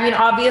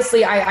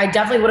obviously, I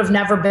definitely would have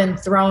never been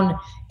thrown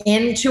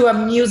into a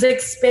music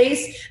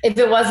space if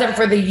it wasn't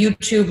for the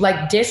YouTube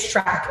like diss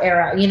track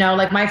era.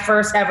 Like my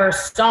first ever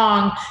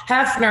song,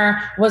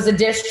 Hefner, was a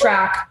diss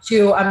track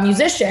to a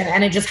musician,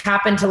 and it just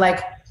happened to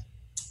like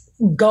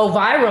go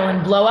viral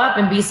and blow up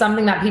and be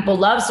something that people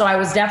love. So I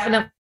was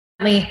definitely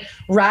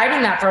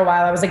riding that for a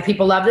while. I was like,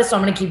 people love this, so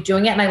I'm going to keep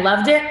doing it. And I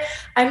loved it.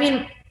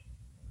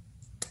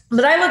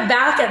 But I look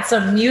back at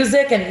some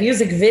music and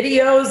music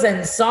videos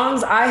and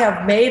songs I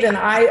have made, and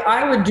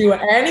I would do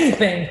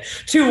anything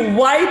to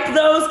wipe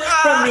those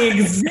from the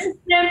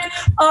existence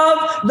of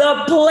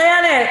the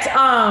planet.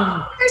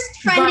 There's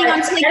trending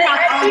on TikTok.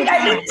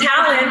 I think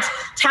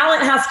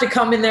talent has to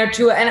come in there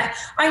too. And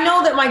I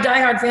know that my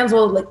diehard fans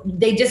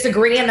they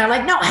disagree and they're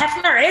like, no,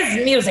 Hefner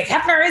is music.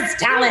 Hefner is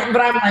talent.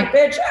 But I'm like,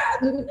 bitch,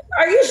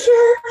 are you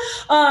sure?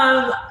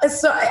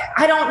 So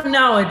I don't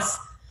know.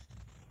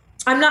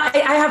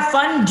 I have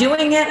fun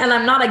doing it and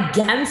I'm not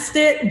against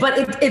it,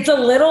 but it's a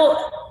little,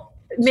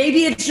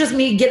 maybe it's just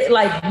me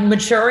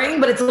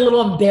maturing, but it's a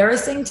little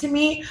embarrassing to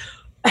me.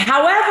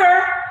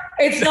 However,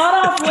 it's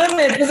not off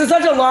limits. This is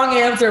such a long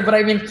answer, but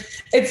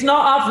it's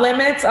not off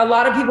limits. A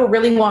lot of people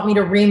really want me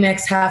to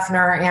remix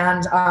Hefner,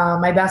 and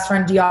my best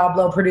friend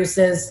Diablo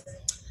produces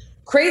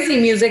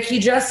crazy music. He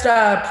just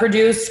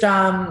produced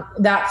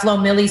that Flo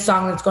Milli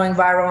song that's going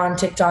viral on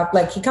TikTok.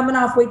 Like, he coming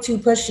off way too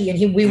pushy,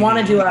 and we want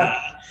to do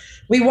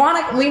we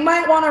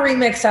might want to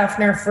remix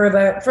Hefner for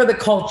the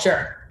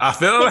culture. I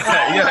feel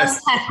that,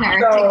 yes. Hefner.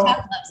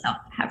 TikTok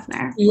loves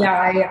Hefner.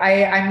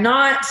 Yeah, I'm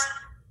not.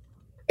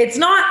 It's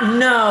not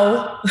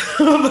no,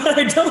 but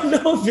I don't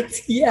know if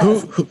it's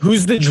yes.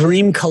 Who's the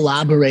dream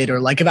collaborator?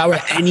 Like, if I were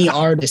any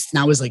artist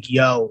and I was like,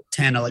 yo,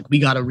 Tana, like, we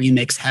got to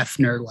remix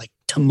Hefner like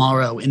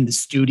tomorrow in the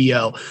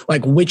studio.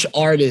 Like, which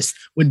artist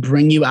would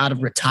bring you out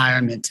of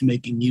retirement to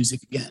making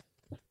music again?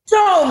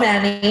 So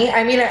many.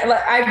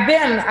 I've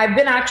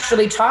been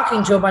actually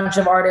talking to a bunch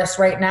of artists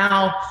right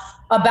now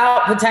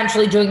about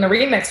potentially doing the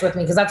remix with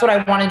me, because that's what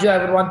I want to do.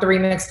 I would want the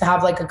remix to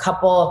have like a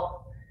couple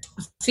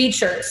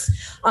features.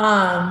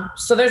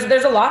 So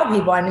there's a lot of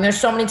people. There's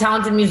so many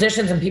talented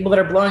musicians and people that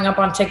are blowing up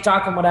on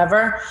TikTok and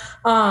whatever.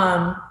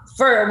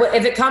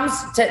 If it comes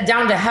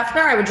down to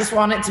Hefner, I would just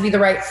want it to be the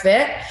right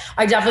fit.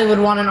 I definitely would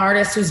want an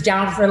artist who's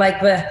down for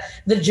like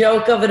the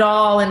joke of it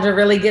all and to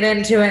really get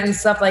into it and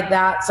stuff like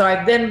that. So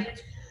I've been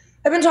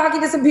I've been talking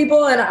to some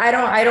people and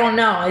I don't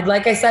know.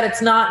 Like I said,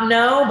 it's not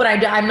no, but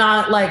I'm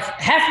not like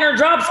Hefner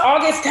drops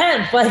August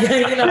 10th. Like,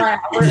 you know,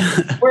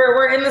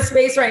 we're in the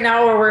space right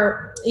now where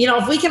we're, you know,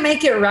 if we can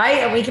make it right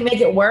and we can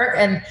make it work,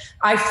 and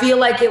I feel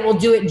like it will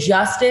do it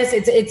justice.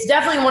 It's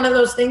definitely one of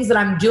those things that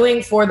I'm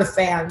doing for the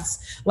fans.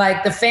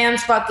 Like the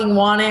fans fucking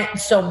want it.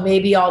 So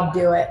maybe I'll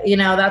do it. You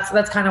know,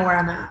 that's kind of where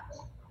I'm at.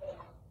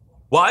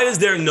 Why is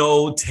there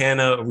no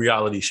Tana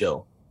reality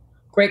show?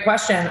 Great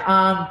question.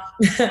 I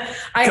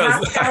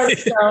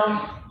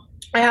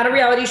had a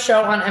reality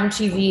show on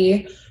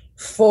MTV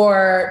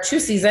for 2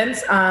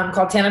 seasons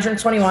called Tana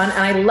Turns 21, and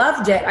I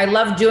loved it. I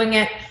loved doing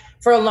it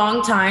for a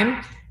long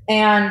time,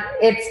 and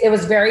it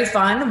was very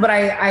fun, but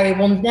I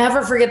will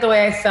never forget the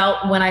way I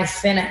felt when I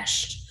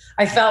finished.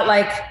 I felt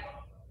like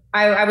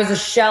I was a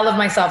shell of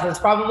myself. It's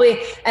probably,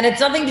 and it's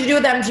nothing to do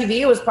with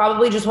MTV. It was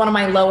probably just one of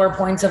my lower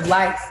points of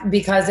life,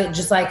 because it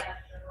just like,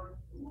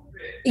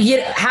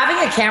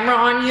 having a camera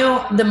on you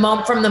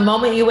from the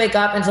moment you wake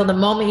up until the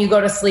moment you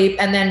go to sleep,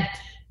 and then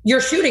you're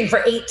shooting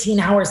for 18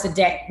 hours a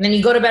day, and then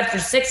you go to bed for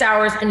 6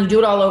 hours and you do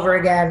it all over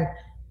again.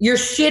 You're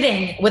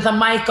shitting with a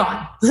mic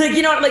on. Like,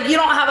 you know, like you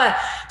don't have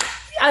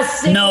a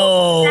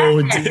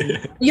single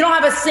second. You don't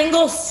have a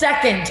single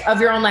second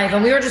of your own life.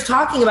 And we were just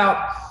talking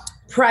about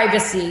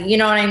privacy, you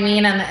know what I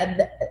mean? And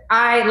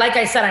like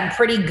I said, I'm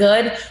pretty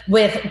good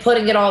with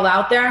putting it all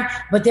out there,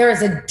 but there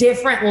is a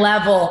different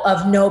level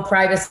of no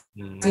privacy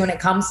when it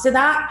comes to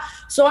that.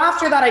 So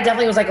after that, I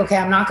definitely was like, okay,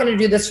 I'm not going to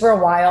do this for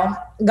a while.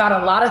 Got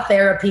a lot of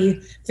therapy,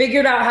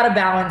 figured out how to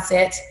balance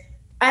it.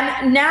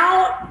 And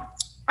now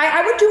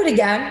I would do it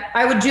again.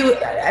 I would do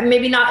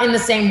maybe not in the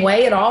same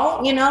way at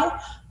all, you know?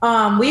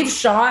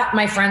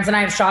 My friends and I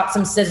have shot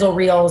some sizzle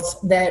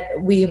reels that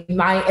we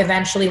might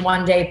eventually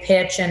one day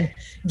pitch and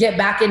get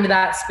back into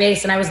that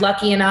space. And I was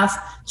lucky enough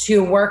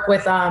to work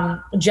with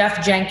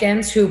Jeff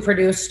Jenkins, who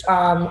produced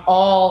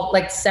all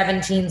like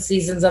 17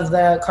 seasons of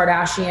the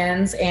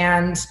Kardashians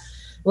and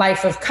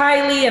Life of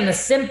Kylie and The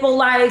Simple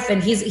Life.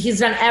 And he's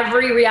done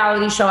every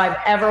reality show I've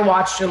ever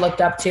watched or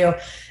looked up to.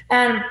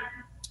 And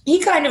he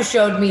kind of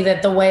showed me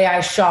that the way I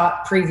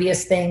shot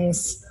previous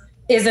things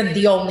isn't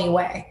the only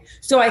way.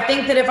 So I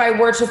think that if I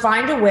were to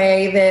find a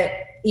way that,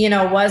 you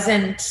know,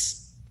 wasn't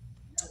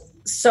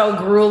so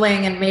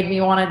grueling and made me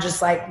want to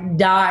just like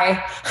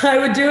die, I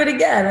would do it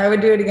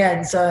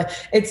again. So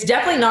it's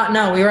definitely not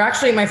no. We were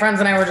actually, my friends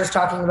and I were just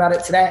talking about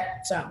it today.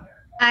 So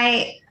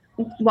I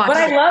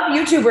love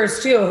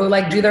YouTubers too, who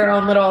like do their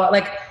own little,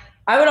 like,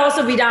 I would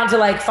also be down to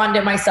like fund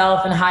it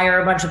myself and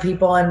hire a bunch of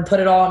people and put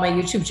it all on my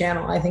YouTube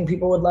channel. I think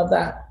people would love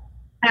that.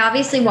 I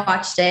obviously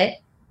watched it,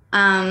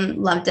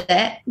 loved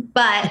it,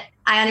 but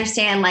I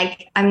understand,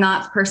 like, I'm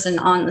not a person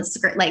on the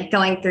script, like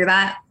going through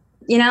that,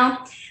 you know?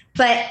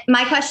 But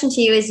my question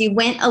to you is, you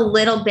went a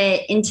little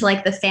bit into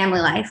like the family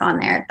life on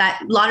there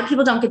that a lot of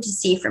people don't get to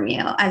see from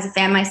you. As a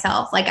fan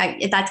myself,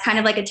 like that's kind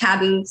of like a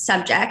taboo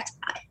subject.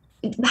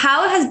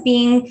 How has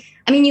being,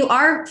 I mean, you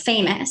are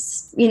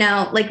famous, you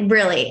know, like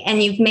really,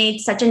 and you've made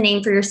such a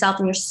name for yourself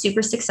and you're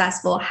super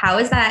successful. How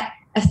has that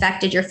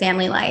affected your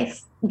family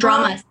life?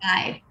 Drama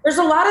aside. There's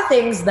a lot of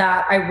things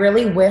that I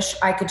really wish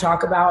I could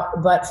talk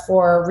about, but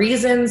for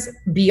reasons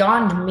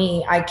beyond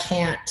me, I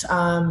can't,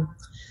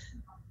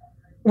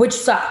 which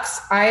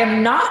sucks. I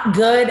am not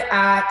good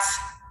at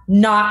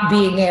not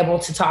being able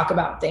to talk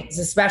about things,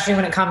 especially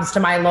when it comes to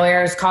my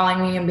lawyers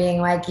calling me and being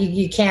like,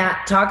 you can't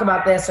talk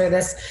about this or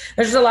this.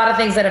 There's just a lot of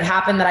things that have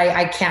happened that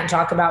I can't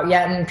talk about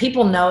yet. And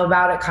people know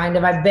about it kind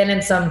of. I've been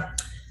in some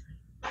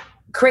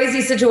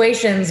crazy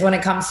situations when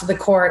it comes to the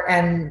court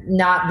and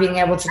not being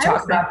able to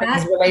talk about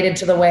things related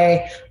to the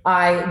way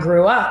I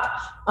grew up.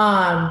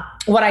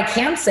 What I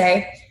can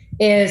say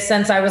is,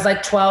 since I was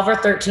like 12 or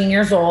 13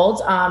 years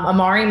old,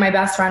 Amari, my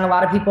best friend, a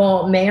lot of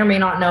people may or may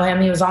not know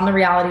him. He was on the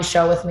reality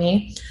show with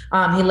me.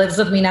 He lives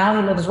with me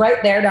now. He lives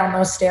right there down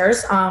those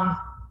stairs.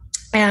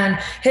 And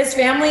his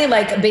family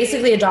like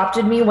basically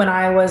adopted me when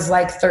I was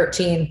like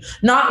 13,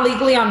 not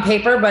legally on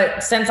paper,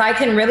 but since I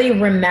can really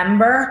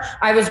remember,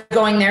 I was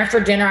going there for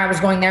dinner. I was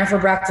going there for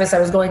breakfast. I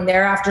was going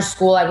there after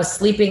school. I was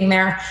sleeping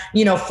there,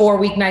 4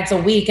 weeknights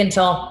a week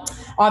until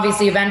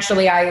obviously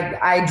eventually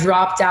I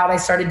dropped out. I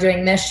started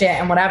doing this shit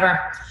and whatever.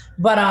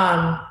 But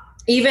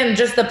even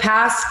just the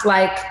past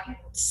like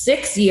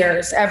 6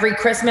 years, every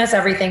Christmas,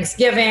 every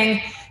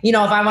Thanksgiving, if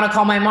I want to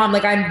call my mom,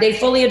 like they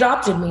fully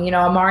adopted me.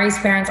 Amari's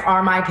parents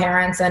are my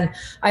parents and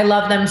I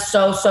love them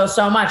so, so,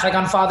 so much. Like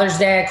on Father's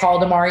Day, I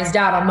called Amari's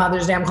dad. On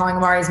Mother's Day, I'm calling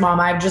Amari's mom.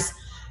 I've just,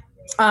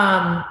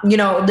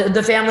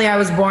 the family I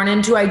was born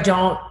into, I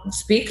don't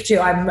speak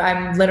to.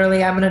 I'm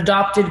an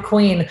adopted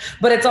queen,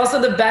 but it's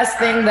also the best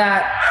thing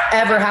that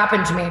ever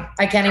happened to me.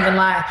 I can't even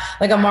lie.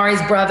 Like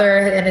Amari's brother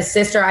and his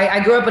sister,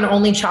 I grew up an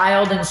only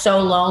child and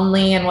so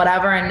lonely and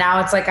whatever. And now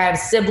it's like I have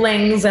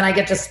siblings and I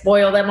get to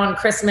spoil them on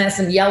Christmas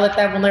and yell at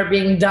them when they're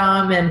being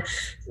dumb. And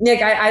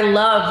like, I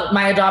love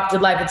my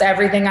adopted life. It's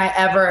everything I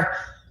ever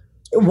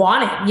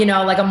wanted,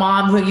 like a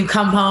mom who you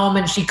come home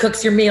and she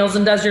cooks your meals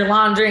and does your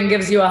laundry and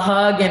gives you a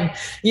hug. And,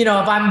 if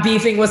I'm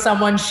beefing with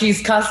someone, she's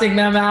cussing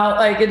them out.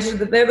 Like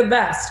they're the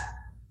best.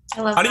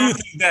 I love How do that. you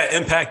think that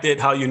impacted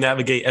how you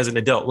navigate as an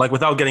adult? Like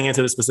without getting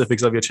into the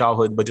specifics of your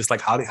childhood, but just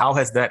like how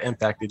has that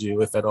impacted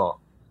you, if at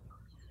all?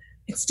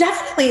 It's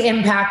definitely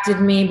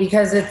impacted me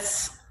because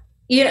it's,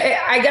 you know,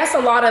 I guess a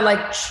lot of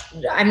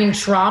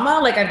trauma.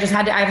 Like I've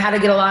had to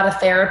get a lot of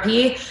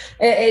therapy.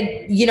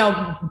 You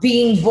know,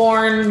 being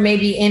born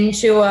maybe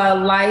into a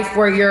life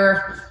where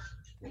you're,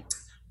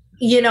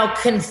 you know,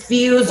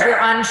 confused or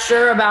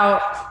unsure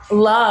about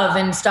love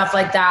and stuff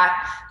like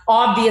that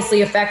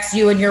obviously affects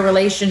you and your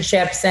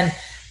relationships. And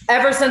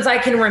ever since I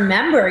can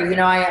remember, you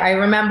know, I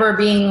remember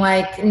being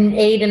like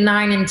 8 and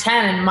 9 and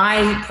 10, and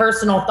my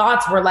personal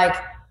thoughts were like,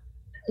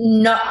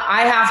 no,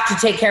 I have to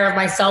take care of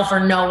myself or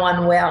no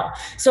one will.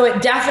 So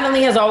it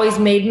definitely has always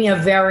made me a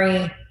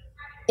very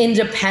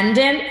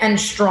independent and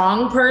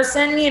strong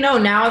person. You know,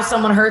 now if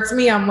someone hurts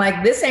me, I'm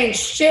like, this ain't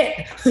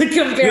shit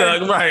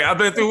compared. Right. I've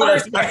been through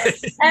worse. Right?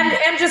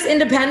 And just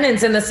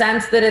independence in the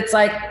sense that it's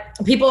like,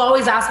 people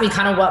always ask me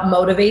kind of what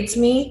motivates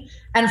me.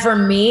 And for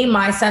me,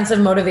 my sense of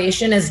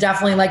motivation is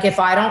definitely like, if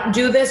I don't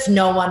do this,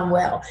 no one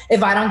will.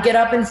 If I don't get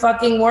up and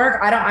fucking work,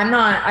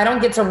 I don't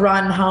get to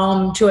run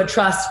home to a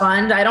trust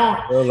fund. I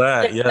don't. Feel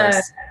that,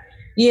 yes.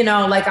 You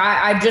know, like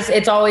I just,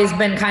 it's always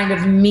been kind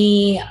of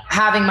me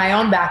having my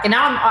own back. And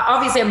now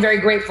I'm very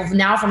grateful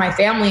now for my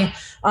family.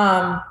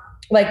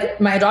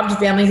 Like my adopted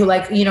family who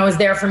like, you know, is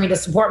there for me to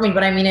support me.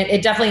 But I mean,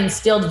 it definitely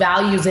instilled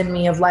values in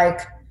me of like,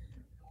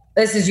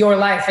 this is your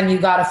life and you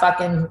got to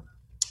fucking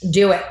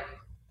do it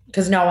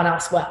because no one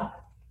else will.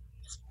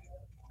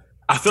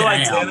 I feel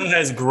like Tana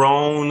has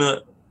grown,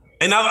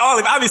 and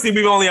obviously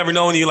we've only ever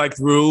known you like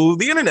through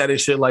the internet and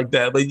shit like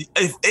that. But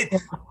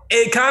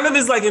it kind of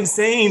is like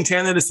insane,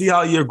 Tana, to see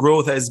how your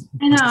growth has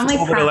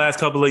over the last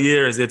couple of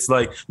years. It's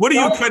like, what do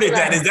you credit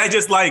that? Is that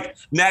just like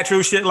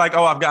natural shit? Like,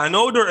 oh, I've gotten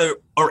older,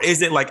 or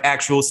is it like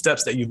actual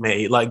steps that you've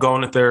made, like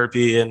going to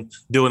therapy and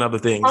doing other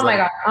things? Oh my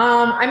God.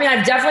 I mean,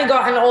 I've definitely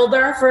gotten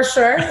older for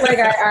sure. Like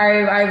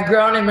I've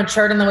grown and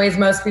matured in the ways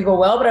most people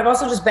will, but I've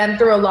also just been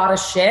through a lot of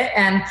shit,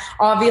 and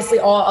obviously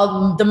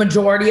the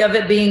majority of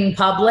it being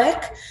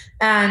public.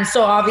 And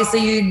so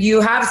obviously you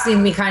have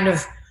seen me kind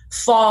of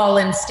fall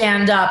and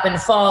stand up in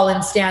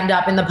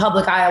the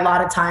public eye a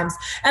lot of times.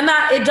 And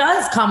that it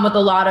does come with a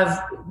lot of,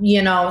 you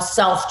know,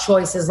 self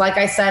choices. Like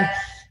I said,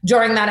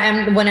 during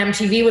that, when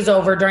MTV was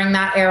over, during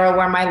that era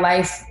where my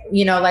life,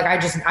 you know, like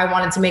I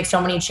wanted to make so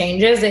many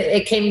changes.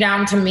 It came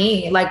down to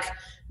me, like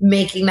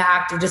making the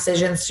active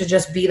decisions to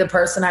just be the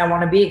person I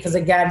want to be. Because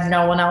again,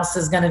 no one else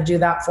is going to do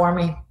that for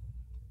me.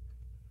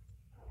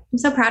 I'm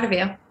so proud of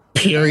you.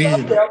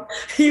 Period.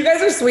 You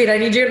guys are sweet. I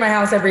need you in my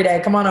house every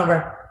day. Come on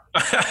over.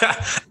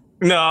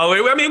 No,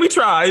 I mean, we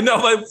try. No,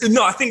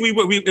 I think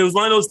it was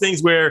one of those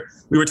things where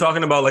we were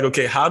talking about like,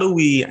 okay, how do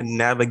we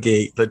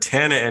navigate the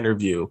Tana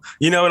interview?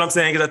 You know what I'm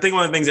saying? Because I think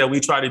one of the things that we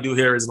try to do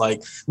here is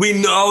like, we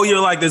know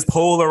you're like this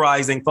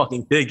polarizing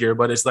fucking figure,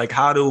 but it's like,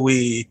 how do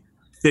we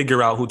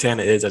figure out who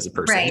Tana is as a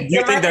person? Right. Do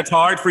you think that's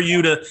hard for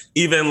you to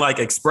even like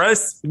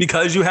express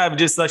because you have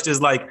just such this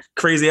like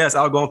crazy ass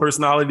outgoing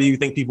personality? You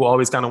think people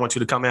always kind of want you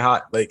to come in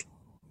hot? Like,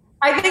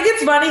 I think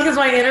it's funny because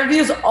my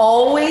interviews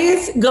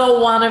always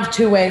go one of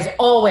two ways,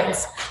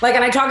 always. Like,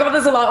 and I talk about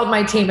this a lot with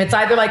my team. It's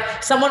either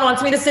like someone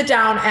wants me to sit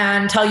down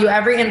and tell you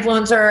every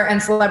influencer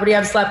and celebrity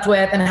I've slept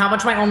with and how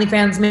much my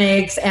OnlyFans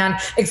makes and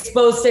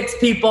expose 6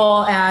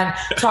 people and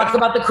talk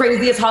about the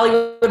craziest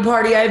Hollywood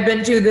party I've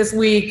been to this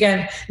week.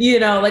 And, you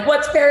know, like,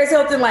 what's Paris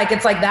Hilton like?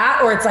 It's like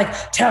that. Or it's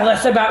like, tell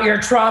us about your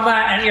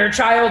trauma and your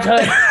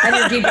childhood and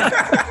your deep.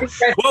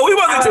 Well, we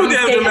wasn't too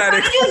damn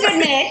dramatic. It's a good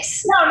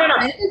mix.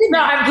 No,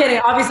 I'm kidding.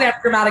 Obviously, I'm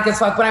dramatic as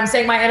fuck, but I'm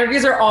saying my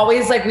interviews are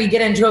always like, we get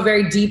into a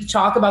very deep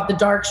talk about the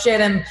dark shit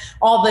and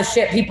all the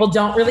shit people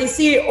don't really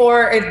see,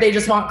 or if they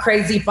just want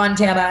crazy fun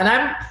Tana. And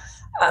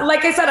I'm,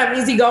 like I said, I'm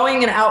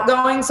easygoing and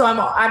outgoing, so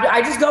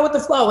I just go with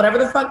the flow. Whatever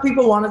the fuck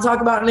people want to talk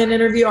about in an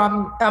interview,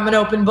 I'm an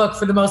open book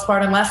for the most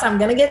part, unless I'm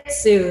gonna get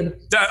sued.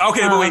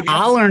 Okay, but wait.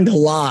 I learned a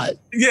lot.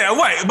 Yeah,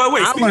 wait.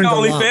 Speaking of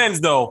OnlyFans,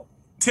 though,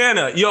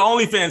 Tana, your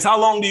OnlyFans, how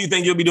long do you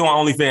think you'll be doing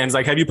OnlyFans?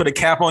 Like, have you put a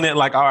cap on it?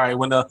 Like, all right,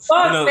 when the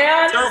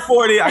turn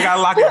 40, I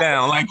gotta lock it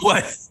down. Like,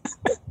 what?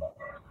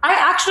 I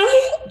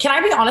actually, can I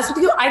be honest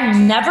with you? I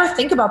never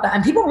think about that.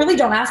 And people really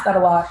don't ask that a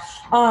lot.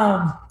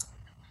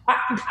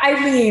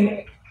 I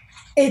mean,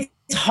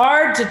 it's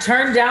hard to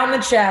turn down the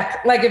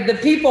check. Like, if the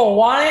people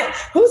want it,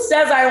 who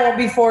says I won't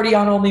be 40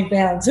 on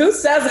OnlyFans? Who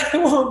says I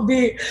won't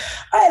be?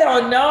 I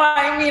don't know.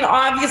 I mean,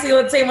 obviously,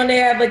 let's say one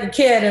day I have like a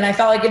kid and I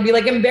felt like it'd be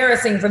like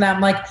embarrassing for them,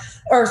 like,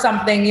 or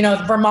something, you know,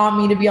 for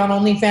mommy to be on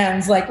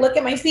OnlyFans, like, look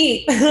at my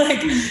feet.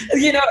 Like,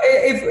 you know,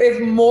 if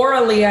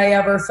morally I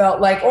ever felt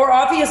like, or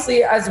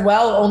obviously as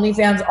well,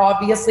 OnlyFans,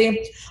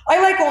 obviously,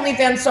 I like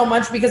OnlyFans so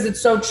much because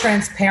it's so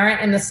transparent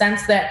in the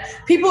sense that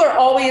people are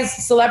always,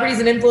 celebrities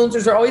and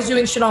influencers are always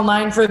doing shit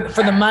online for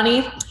the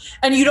money.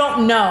 And you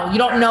don't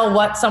know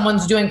what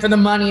someone's doing for the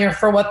money or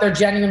for what they're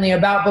genuinely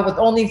about. But with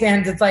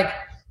OnlyFans, it's like,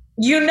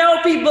 you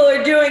know, people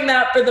are doing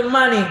that for the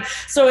money.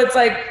 So it's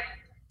like,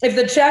 if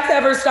the check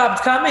ever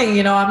stopped coming,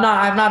 you know, I'm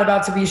not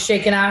about to be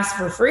shaking ass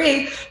for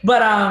free,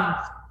 but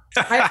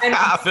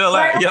I feel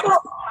like,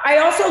 I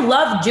also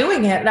love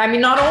doing it. I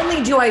mean, not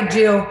only do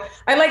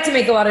I like to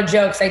make a lot of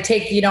jokes. I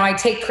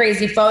take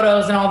crazy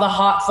photos, and all the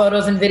hot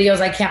photos and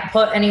videos I can't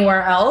put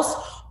anywhere else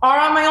are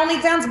on my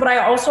OnlyFans, but I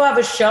also have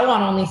a show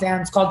on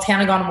OnlyFans called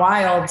Tana Gone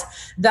Wild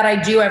that I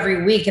do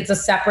every week. It's a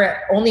separate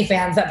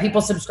OnlyFans that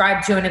people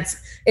subscribe to, and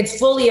it's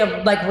fully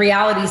a like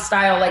reality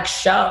style like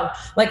show,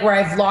 like where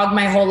I vlog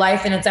my whole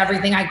life, and it's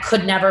everything I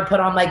could never put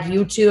on like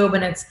YouTube,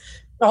 and it's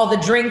all the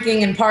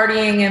drinking and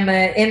partying and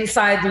the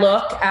inside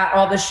look at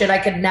all the shit I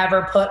could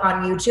never put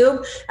on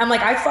YouTube. I'm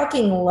like, I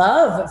fucking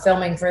love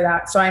filming for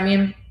that. So I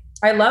mean,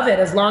 I love it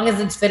as long as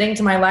it's fitting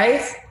to my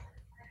life.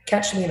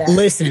 Catch me there.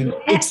 Listen,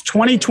 it's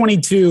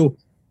 2022.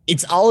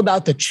 It's all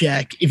about the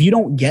check. If you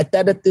don't get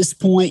that at this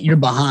point, you're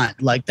behind.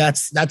 Like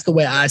that's the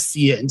way I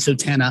see it. And so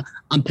Tana,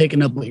 I'm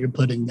picking up what you're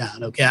putting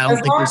down. Okay. I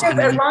don't think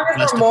there's as long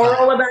as you're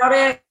moral about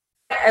it,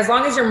 as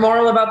long as you're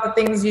moral about the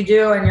things you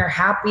do and you're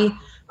happy,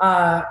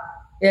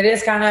 it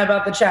is kind of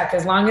about the check.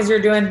 As long as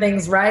you're doing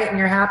things right and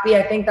you're happy,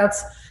 I think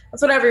that's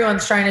what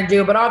everyone's trying to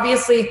do. But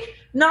obviously,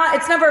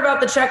 it's never about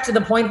the check to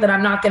the point that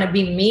I'm not going to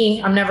be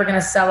me. I'm never going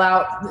to sell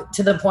out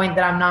to the point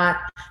that I'm not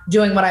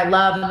doing what I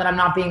love and that I'm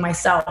not being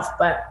myself.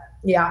 But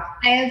yeah.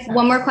 I have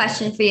one more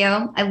question for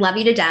you. I love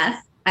you to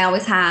death. I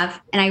always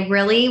have. And I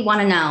really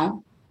want to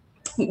know,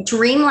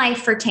 dream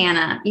life for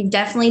Tana. You've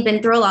definitely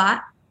been through a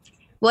lot.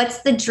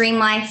 What's the dream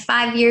life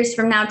 5 years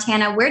from now,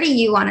 Tana? Where do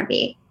you want to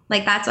be?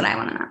 Like, that's what I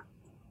want to know.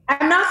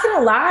 I'm not going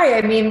to lie.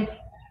 I mean,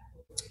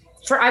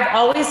 I've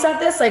always said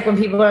this, like when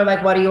people are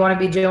like, what do you want to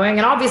be doing?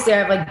 And obviously I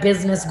have like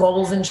business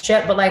goals and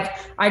shit, but like,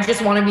 I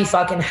just want to be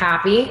fucking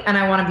happy and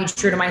I want to be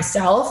true to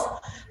myself.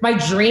 My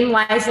dream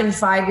life in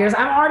 5 years,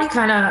 I'm already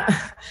kind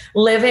of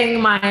living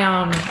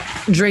my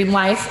dream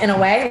life in a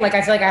way. Like,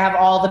 I feel like I have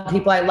all the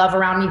people I love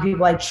around me,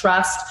 people I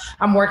trust.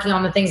 I'm working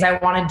on the things I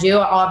want to do.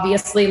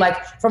 Obviously,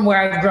 like from where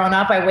I've grown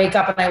up, I wake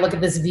up and I look at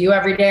this view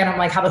every day and I'm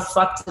like, how the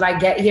fuck did I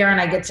get here? And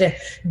I get to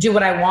do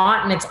what I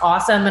want and it's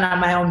awesome and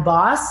I'm my own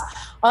boss.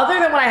 Other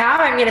than what I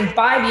have, I mean, in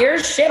 5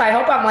 years, shit, I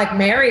hope I'm like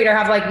married or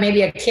have like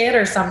maybe a kid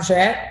or some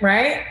shit,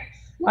 right?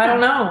 I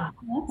don't know.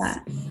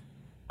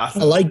 I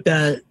like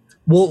that.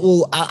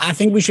 Well, I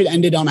think we should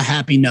end it on a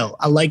happy note.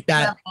 I like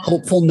that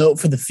hopeful note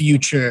for the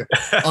future.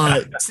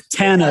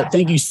 Tana,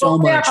 thank you so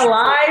much.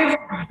 Alive.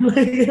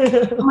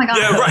 Oh my God.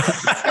 Yeah,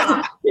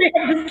 right.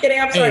 I'm just kidding.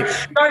 I'm sorry.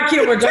 Dark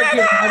humor.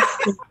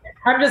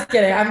 I'm just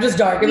kidding. I'm just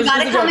dark. You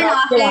got to come in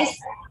office.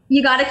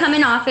 You got to come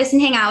in office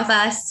and hang out with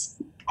us.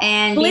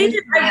 And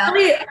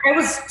I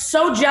was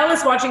so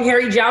jealous watching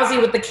Harry Jowsey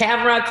with the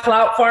camera,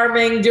 clout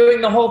farming, doing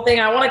the whole thing.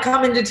 I want to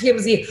come into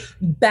TMZ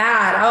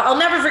bad. I'll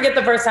never forget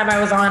the first time I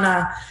was on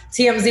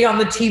TMZ on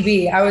the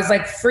TV. I was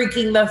like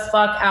freaking the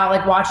fuck out,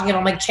 like watching it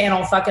on like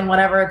channel fucking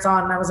whatever it's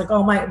on. And I was like,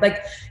 oh my,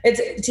 like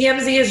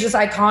TMZ is just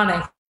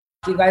iconic.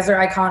 You guys are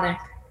iconic.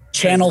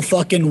 Channel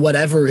fucking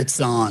whatever it's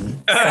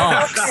on.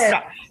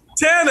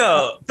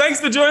 Tana,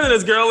 thanks for joining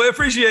us, girl. We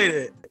appreciate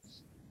it.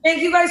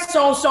 Thank you guys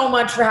so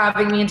much for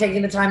having me and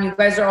taking the time. You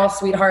guys are all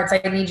sweethearts. I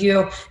need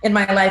you in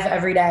my life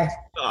every day.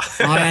 All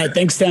right.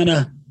 Thanks,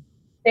 Tana.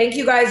 Thank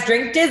you guys.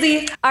 Drink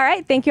Dizzy. All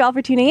right. Thank you all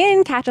for tuning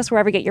in. Catch us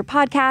wherever you get your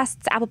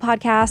podcasts, Apple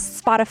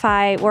Podcasts,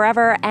 Spotify,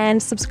 wherever,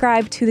 and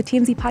subscribe to the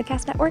TMZ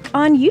Podcast Network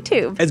on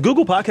YouTube. Is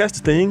Google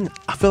Podcasts a thing?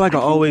 I feel like I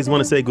always want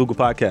to say Google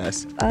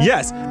Podcasts.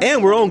 Yes.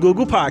 And we're on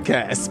Google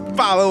Podcasts.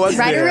 Follow us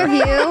Write there. a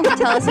review.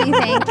 Tell us what you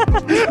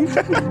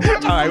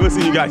think. All right. We'll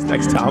see you guys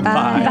next time.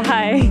 Bye.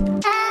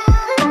 Bye.